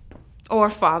husband or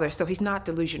father, so he's not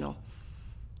delusional.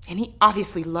 And he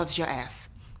obviously loves your ass.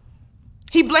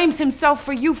 He blames himself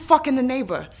for you fucking the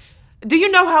neighbor. Do you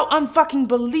know how unfucking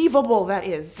believable that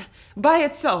is by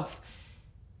itself?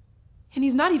 And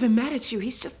he's not even mad at you.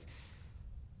 He's just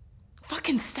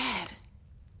fucking sad.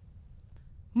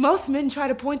 Most men try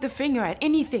to point the finger at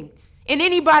anything and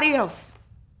anybody else.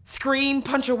 Scream,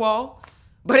 punch a wall.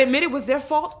 But admit it was their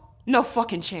fault? No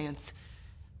fucking chance.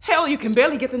 Hell, you can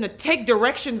barely get them to take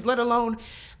directions, let alone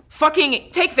fucking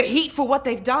take the heat for what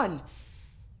they've done.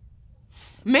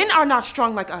 Men are not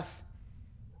strong like us.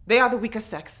 They are the weaker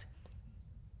sex.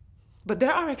 But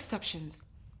there are exceptions.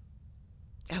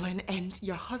 Ellen, and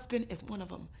your husband is one of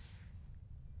them.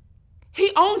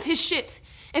 He owns his shit,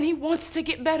 and he wants to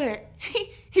get better.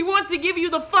 He wants to give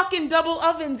you the fucking double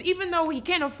ovens, even though he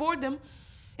can't afford them.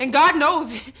 And God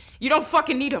knows you don't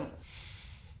fucking need them.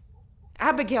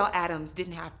 Abigail Adams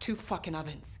didn't have 2 fucking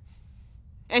ovens.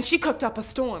 And she cooked up a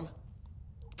storm.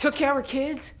 Took care of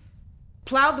kids,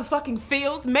 plowed the fucking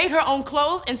fields, made her own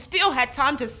clothes, and still had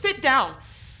time to sit down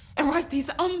and write these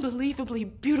unbelievably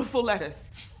beautiful letters.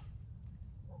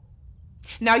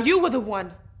 Now, you were the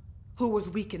one who was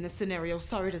weak in this scenario,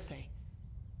 sorry to say.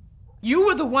 You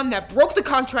were the one that broke the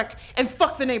contract and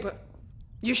fucked the neighbor.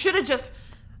 You should have just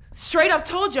straight up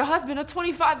told your husband of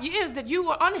 25 years that you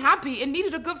were unhappy and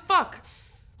needed a good fuck.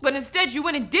 But instead, you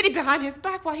went and did it behind his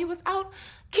back while he was out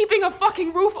keeping a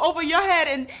fucking roof over your head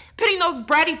and pitting those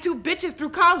bratty 2 bitches through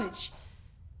college.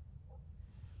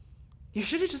 You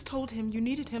should have just told him you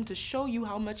needed him to show you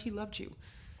how much he loved you.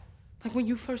 Like when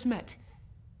you first met.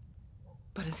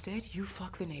 But instead, you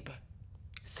fuck the neighbor.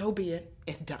 So be it.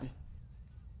 It's done.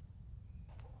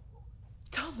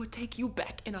 Tom would take you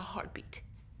back in a heartbeat.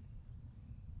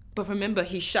 But remember,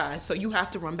 he's shy, so you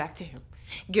have to run back to him.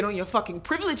 Get on your fucking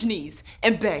privileged knees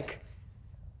and beg.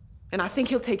 And I think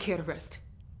he'll take care of the rest.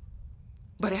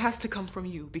 But it has to come from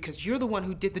you because you're the one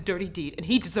who did the dirty deed and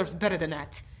he deserves better than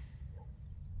that.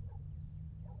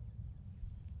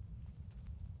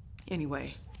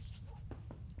 Anyway,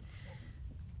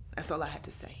 that's all I had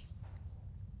to say.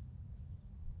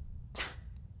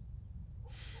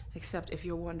 Except if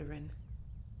you're wondering,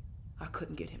 I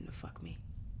couldn't get him to fuck me,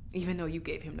 even though you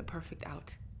gave him the perfect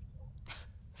out.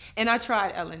 And I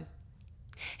tried, Ellen.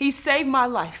 He saved my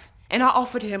life, and I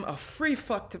offered him a free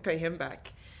fuck to pay him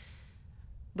back.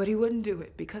 But he wouldn't do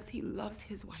it because he loves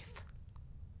his wife.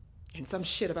 And some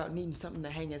shit about needing something to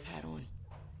hang his hat on.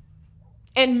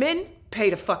 And men pay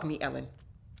to fuck me, Ellen.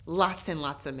 Lots and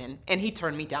lots of men. And he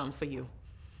turned me down for you.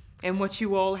 And what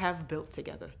you all have built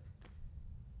together.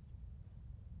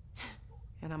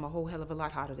 And I'm a whole hell of a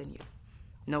lot hotter than you.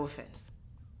 No offense.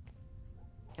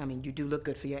 I mean, you do look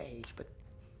good for your age, but...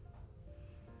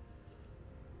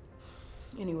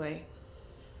 Anyway,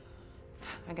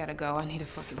 I gotta go. I need a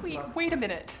fucking fuck. Wait a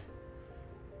minute.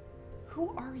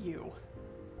 Who are you?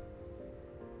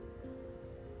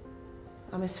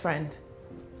 I'm his friend.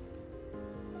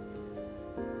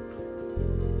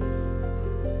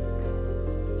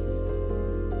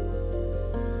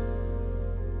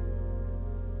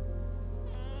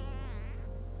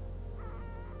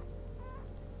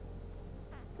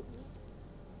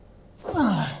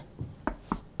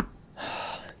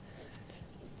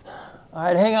 All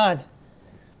right, hang on.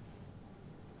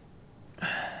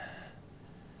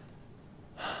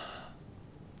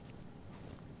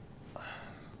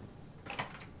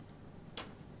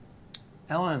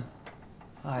 Ellen.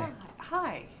 Hi.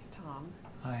 Hi, Tom.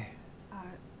 Hi.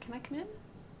 Can I come in?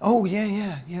 Oh,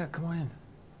 yeah, come on in.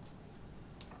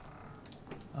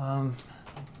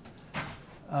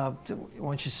 Why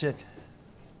don't you sit?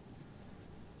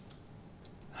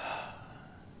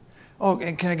 Oh,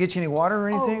 and can I get you any water or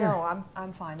anything? Oh, or? no,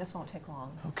 I'm fine. This won't take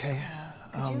long. Okay.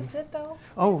 Could you sit, though?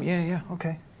 Oh, yeah,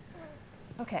 okay.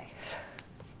 Okay.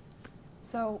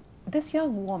 So, this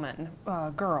young woman,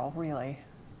 girl, really,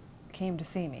 came to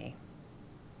see me.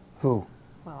 Who?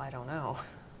 Well, I don't know.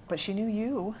 But she knew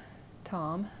you,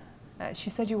 Tom. She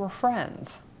said you were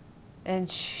friends.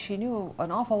 And she knew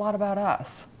an awful lot about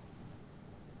us.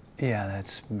 Yeah,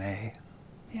 that's May.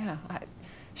 Yeah,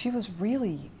 she was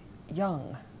really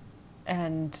young.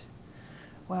 And,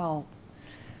 well,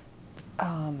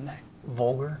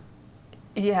 Vulgar?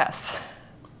 yes.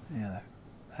 Yeah,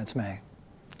 that's May.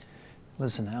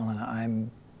 Listen, Ellen,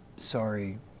 I'm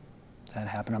sorry that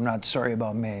happened. I'm not sorry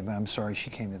about May, but I'm sorry she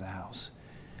came to the house.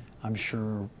 I'm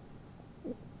sure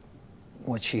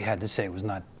what she had to say was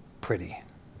not pretty.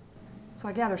 So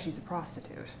I gather she's a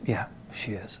prostitute. Yeah,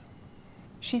 she is.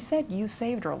 She said you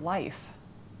saved her life.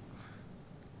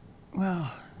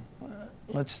 Well,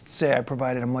 let's say I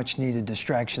provided a much-needed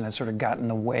distraction that sort of got in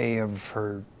the way of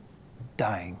her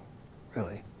dying,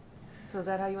 really. So is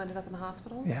that how you ended up in the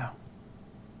hospital? Yeah.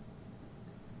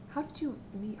 How did you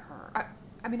meet her?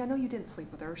 I mean, I know you didn't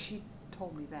sleep with her. She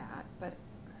told me that. But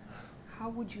how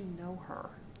would you know her?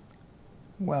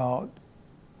 Well,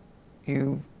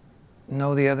 you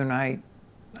know, the other night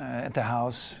at the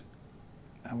house,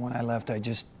 when I left, I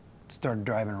just started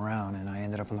driving around and I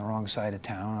ended up on the wrong side of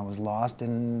town. I was lost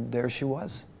and there she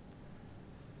was.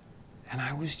 And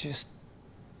I was just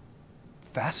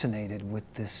fascinated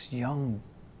with this young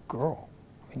girl.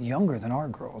 I mean, younger than our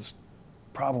girls,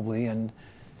 probably, and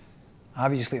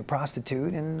obviously a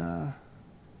prostitute. And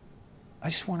I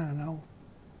just wanted to know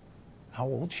how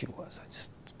old she was.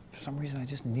 For some reason, I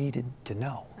just needed to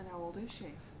know. And how old is she?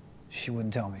 She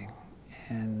wouldn't tell me.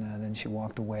 And then she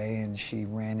walked away and she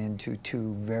ran into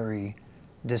two very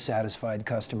dissatisfied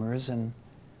customers, and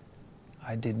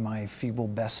I did my feeble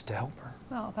best to help her.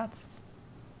 Well,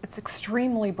 it's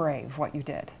extremely brave what you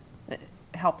did,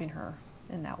 helping her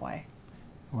in that way.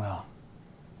 Well,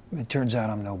 it turns out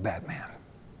I'm no Batman.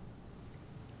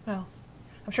 Well,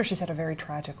 I'm sure she's had a very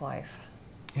tragic life.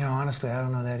 You know, honestly, I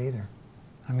don't know that either.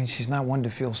 I mean, she's not one to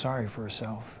feel sorry for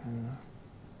herself, and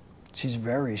she's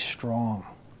very strong.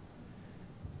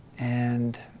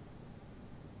 And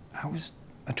I was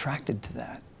attracted to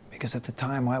that because at the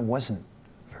time I wasn't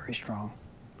very strong.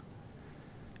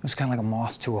 It was kind of like a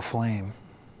moth to a flame.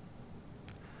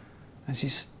 And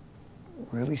she's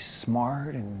really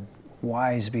smart and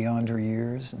wise beyond her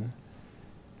years.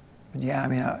 But yeah, I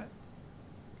mean,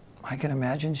 I can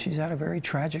imagine she's had a very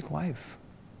tragic life.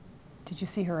 Did you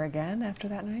see her again after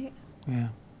that night? Yeah,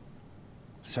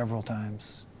 several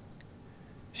times.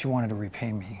 She wanted to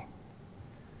repay me.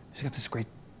 She's got this great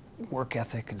work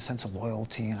ethic and sense of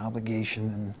loyalty and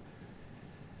obligation,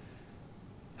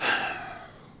 and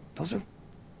those are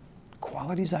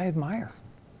qualities I admire.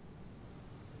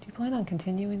 Do you plan on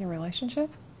continuing the relationship?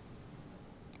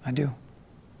 I do.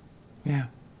 Yeah.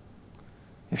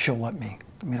 If she'll let me.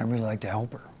 I mean, I'd really like to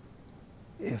help her.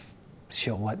 If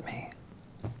she'll let me.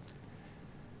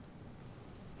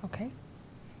 Okay.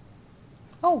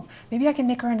 Oh, maybe I can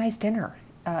make her a nice dinner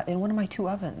in one of my 2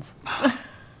 ovens.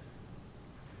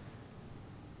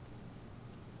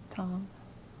 Tom,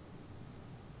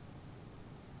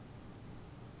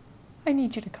 I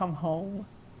need you to come home.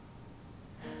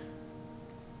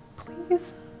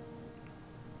 Please.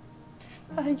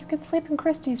 You can sleep in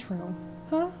Christy's room,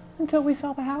 huh? Until we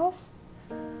sell the house?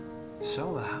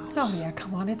 Sell the house? Oh yeah,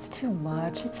 come on, it's too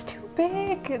much. It's too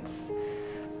big. It's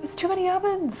too many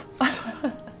ovens.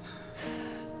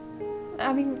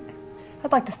 I mean,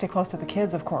 I'd like to stay close to the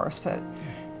kids, of course, but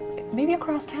maybe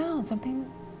across town, something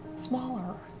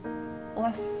smaller,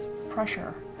 less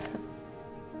pressure.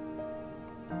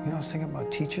 You know, I was thinking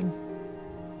about teaching.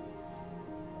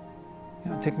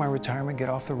 You know, take my retirement, get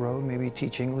off the road, maybe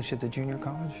teach English at the junior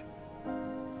college.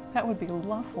 That would be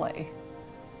lovely.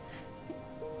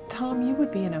 Tom, you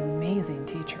would be an amazing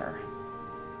teacher.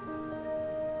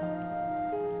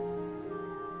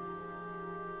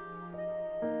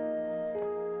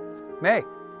 May,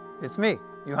 it's me.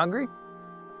 You hungry?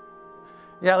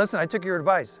 Yeah, listen, I took your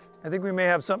advice. I think we may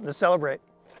have something to celebrate.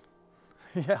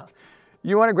 Yeah.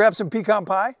 You want to grab some pecan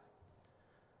pie?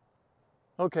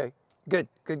 Okay, good.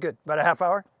 About a half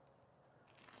hour?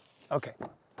 Okay,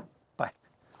 bye.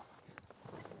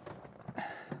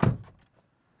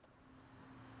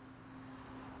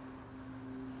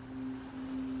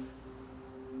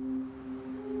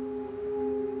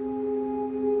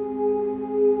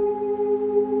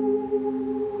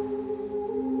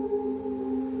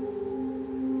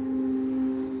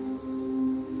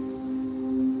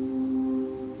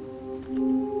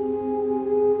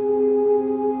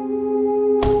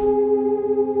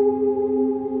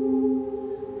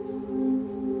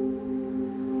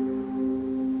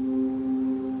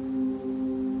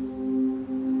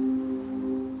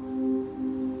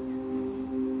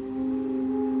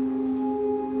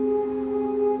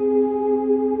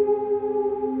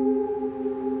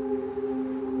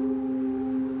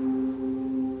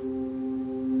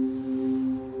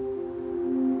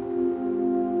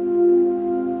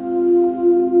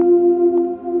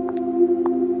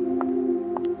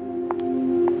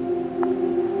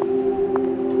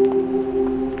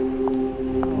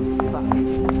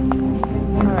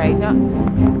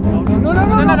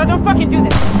 do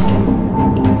this.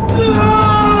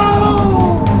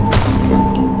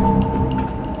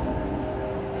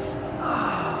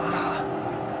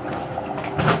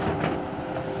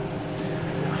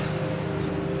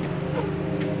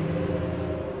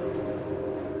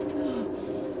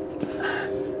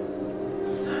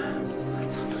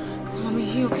 Tommy,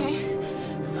 you okay?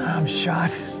 I'm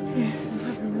shot. Yeah, I'm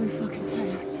hurting really fucking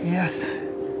fast. Yes.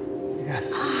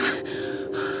 Yes. I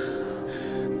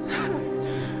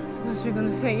thought you were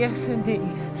gonna say yes, indeed.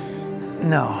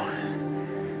 No.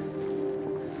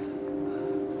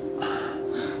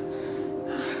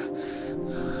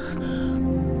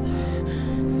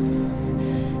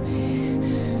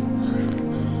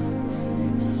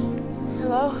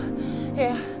 Hello?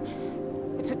 Yeah.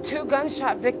 It's two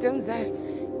gunshot victims at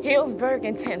Healdsburg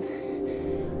and 10th.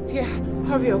 Yeah,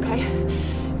 are you okay?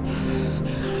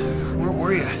 Where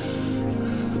were you?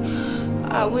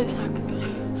 I went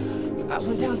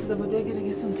down to the bodega to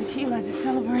get some tequila to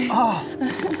celebrate. Oh.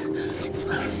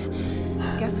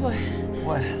 Guess what?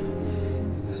 What?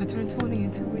 I turned 20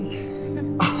 in 2 weeks.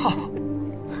 Oh.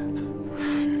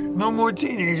 No more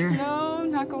teenager. No,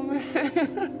 I'm not gonna miss it.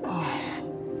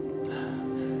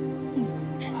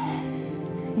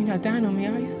 You're not dying on me,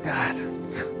 are you? God.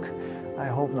 I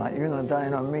hope not. You're not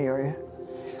dying on me, are you?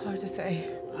 It's hard to say.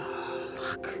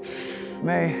 Fuck.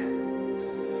 May,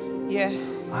 Yeah.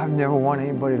 I've never wanted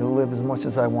anybody to live as much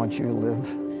as I want you to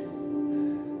live.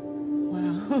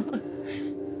 Wow.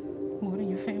 More than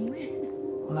your family?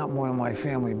 Well, not more than my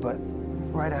family, but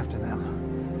right after them.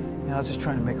 You know, I was just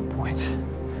trying to make a point.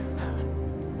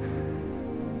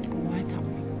 Why,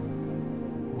 Tommy?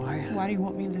 Why? Why do you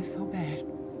want me to live so bad?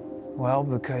 Well,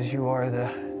 because you are the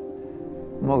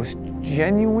most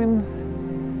genuine,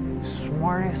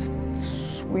 smartest,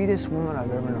 sweetest woman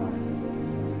I've ever known.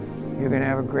 You're gonna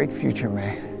have a great future,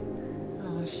 May.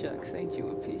 Oh, shucks, ain't you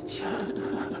a peach?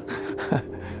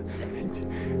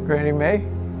 Granny May?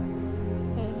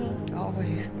 Mm-hmm.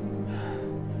 Always.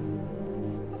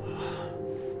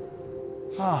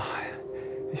 Oh,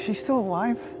 is she still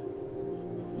alive?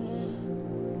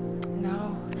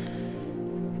 No.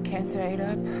 Cancer ate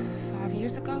up 5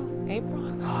 years ago,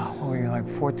 April. Oh, what were you, like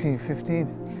 14, 15?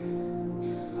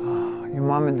 Oh, your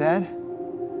mom and dad?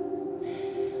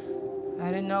 I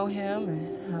didn't know him, and,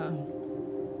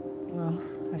 well,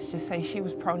 let's just say she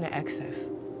was prone to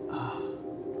excess. Wow.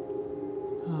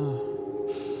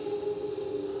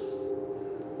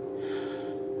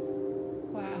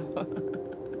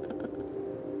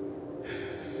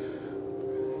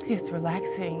 It's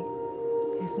relaxing.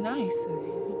 It's nice.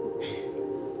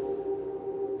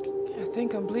 I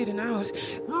think I'm bleeding out.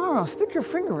 No, stick your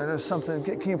finger in it or something.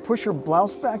 Can you push your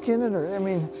blouse back in it? Or, I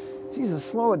mean, Jesus,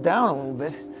 slow it down a little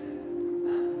bit.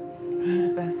 You're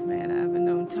the best man I ever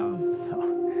known, Tom.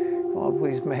 Oh,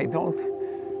 please, May, don't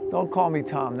call me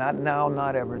Tom. Not now,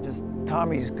 not ever. Just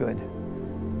Tommy's good.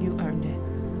 You earned it.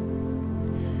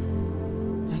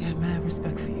 I got mad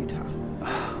respect for you, Tom.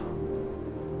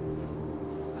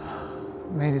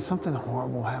 May, did something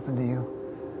horrible happen to you?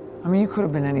 I mean, you could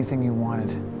have been anything you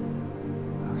wanted.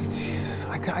 I mean, Jesus,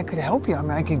 I could help you. I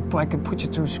mean, I could put you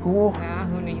through school. Ah,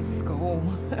 who needs school?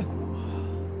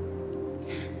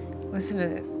 Listen to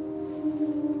this.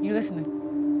 You listening?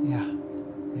 Yeah.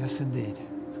 Yes, indeed.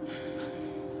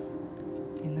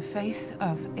 In the face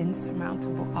of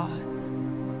insurmountable odds,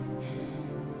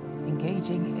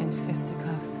 engaging in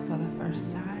fisticuffs for the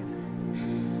first time,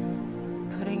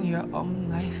 putting your own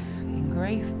life in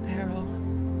grave peril,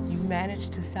 you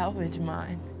managed to salvage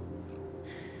mine.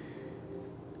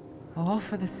 All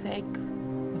for the sake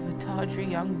of a tawdry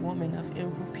young woman of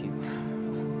ill repute.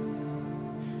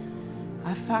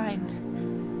 I find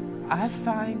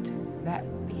that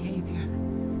behavior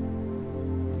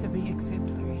to be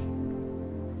exemplary.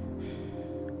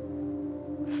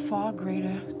 Far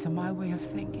greater to my way of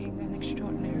thinking than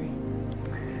extraordinary.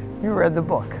 You read the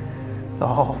book. The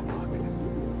whole book.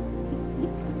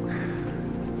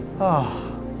 Oh,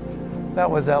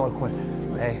 that was eloquent,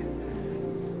 May.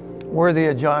 Worthy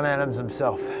of John Adams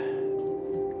himself.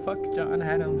 Fuck John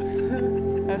Adams.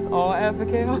 That's all,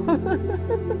 Abigail.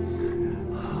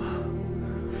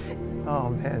 Oh,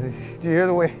 man. Did you hear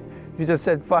the way you just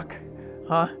said fuck?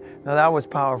 Huh? Now, that was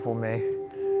powerful, May.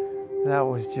 That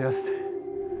was just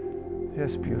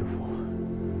beautiful.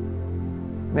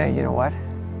 May, you know what?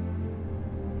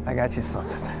 I got you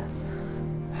something.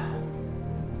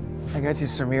 I got you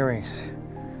some earrings.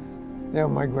 They were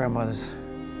my grandmother's.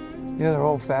 You know, they're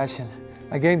old-fashioned.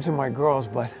 I gave them to my girls,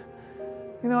 but,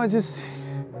 you know, it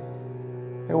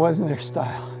wasn't their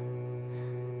style.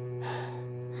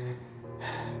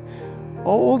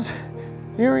 Old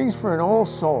earrings for an old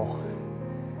soul.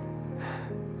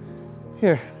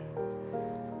 Here.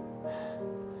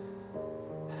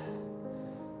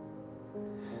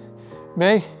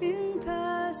 May? In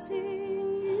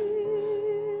passing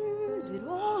years, it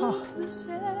all looks the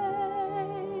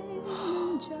same,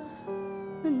 and just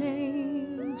the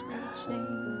names will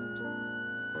change.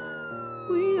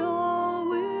 We all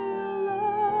will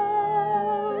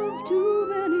love too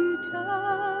many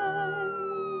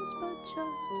times, but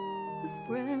just the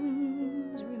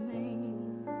friends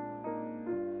remain.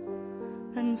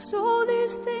 And so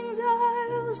these things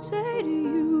I'll say to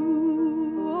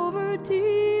you over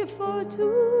tea for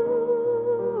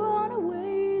two on a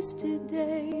wasted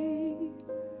day,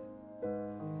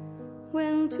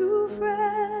 when two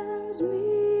friends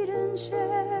meet and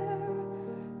share.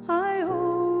 I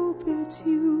hope it's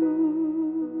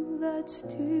you that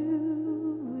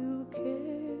still will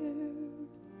care.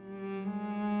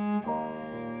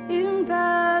 In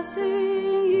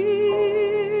passing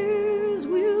years,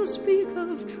 we'll speak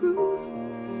of truth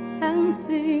and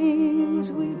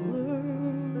things we've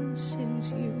learned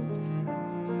since youth.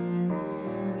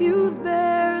 Youth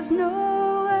bears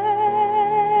no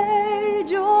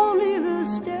age, only the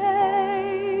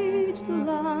stage, the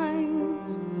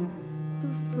lines,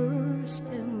 the first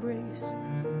embrace.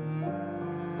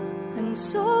 And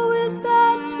so with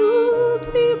that, two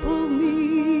people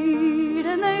meet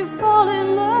and they fall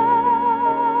in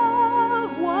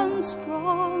love, one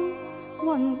strong,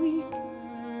 one weak.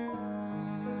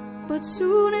 But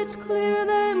soon it's clear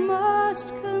they must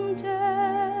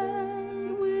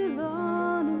contend with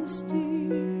honesty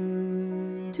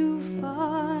to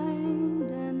find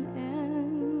an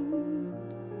end.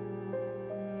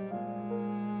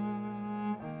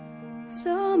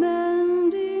 Some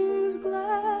endings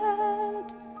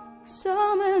glad,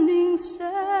 some endings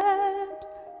sad,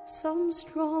 some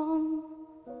strong,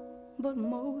 but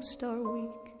most are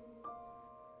weak.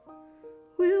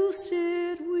 We'll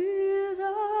sit with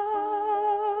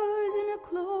ours in a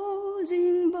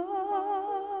closing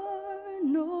bar.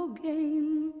 No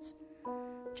games,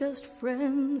 just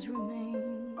friends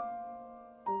remain.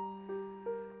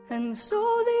 And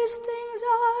so these things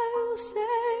I'll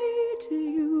say to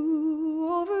you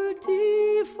over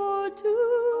tea for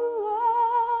two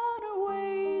on a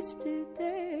wasted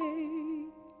day,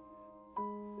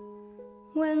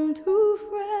 when two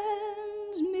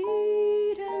friends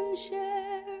meet and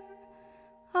share.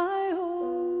 I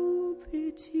hope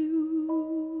it's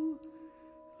you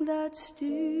that still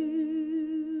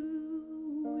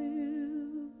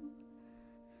will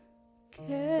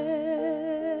care.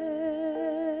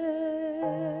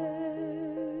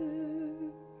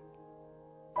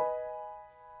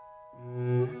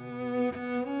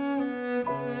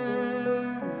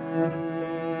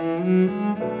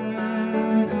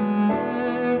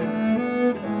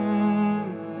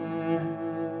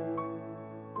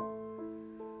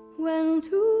 When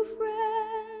two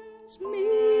friends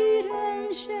meet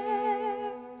and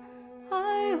share,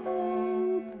 I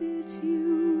hope it's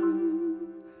you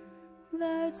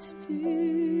that still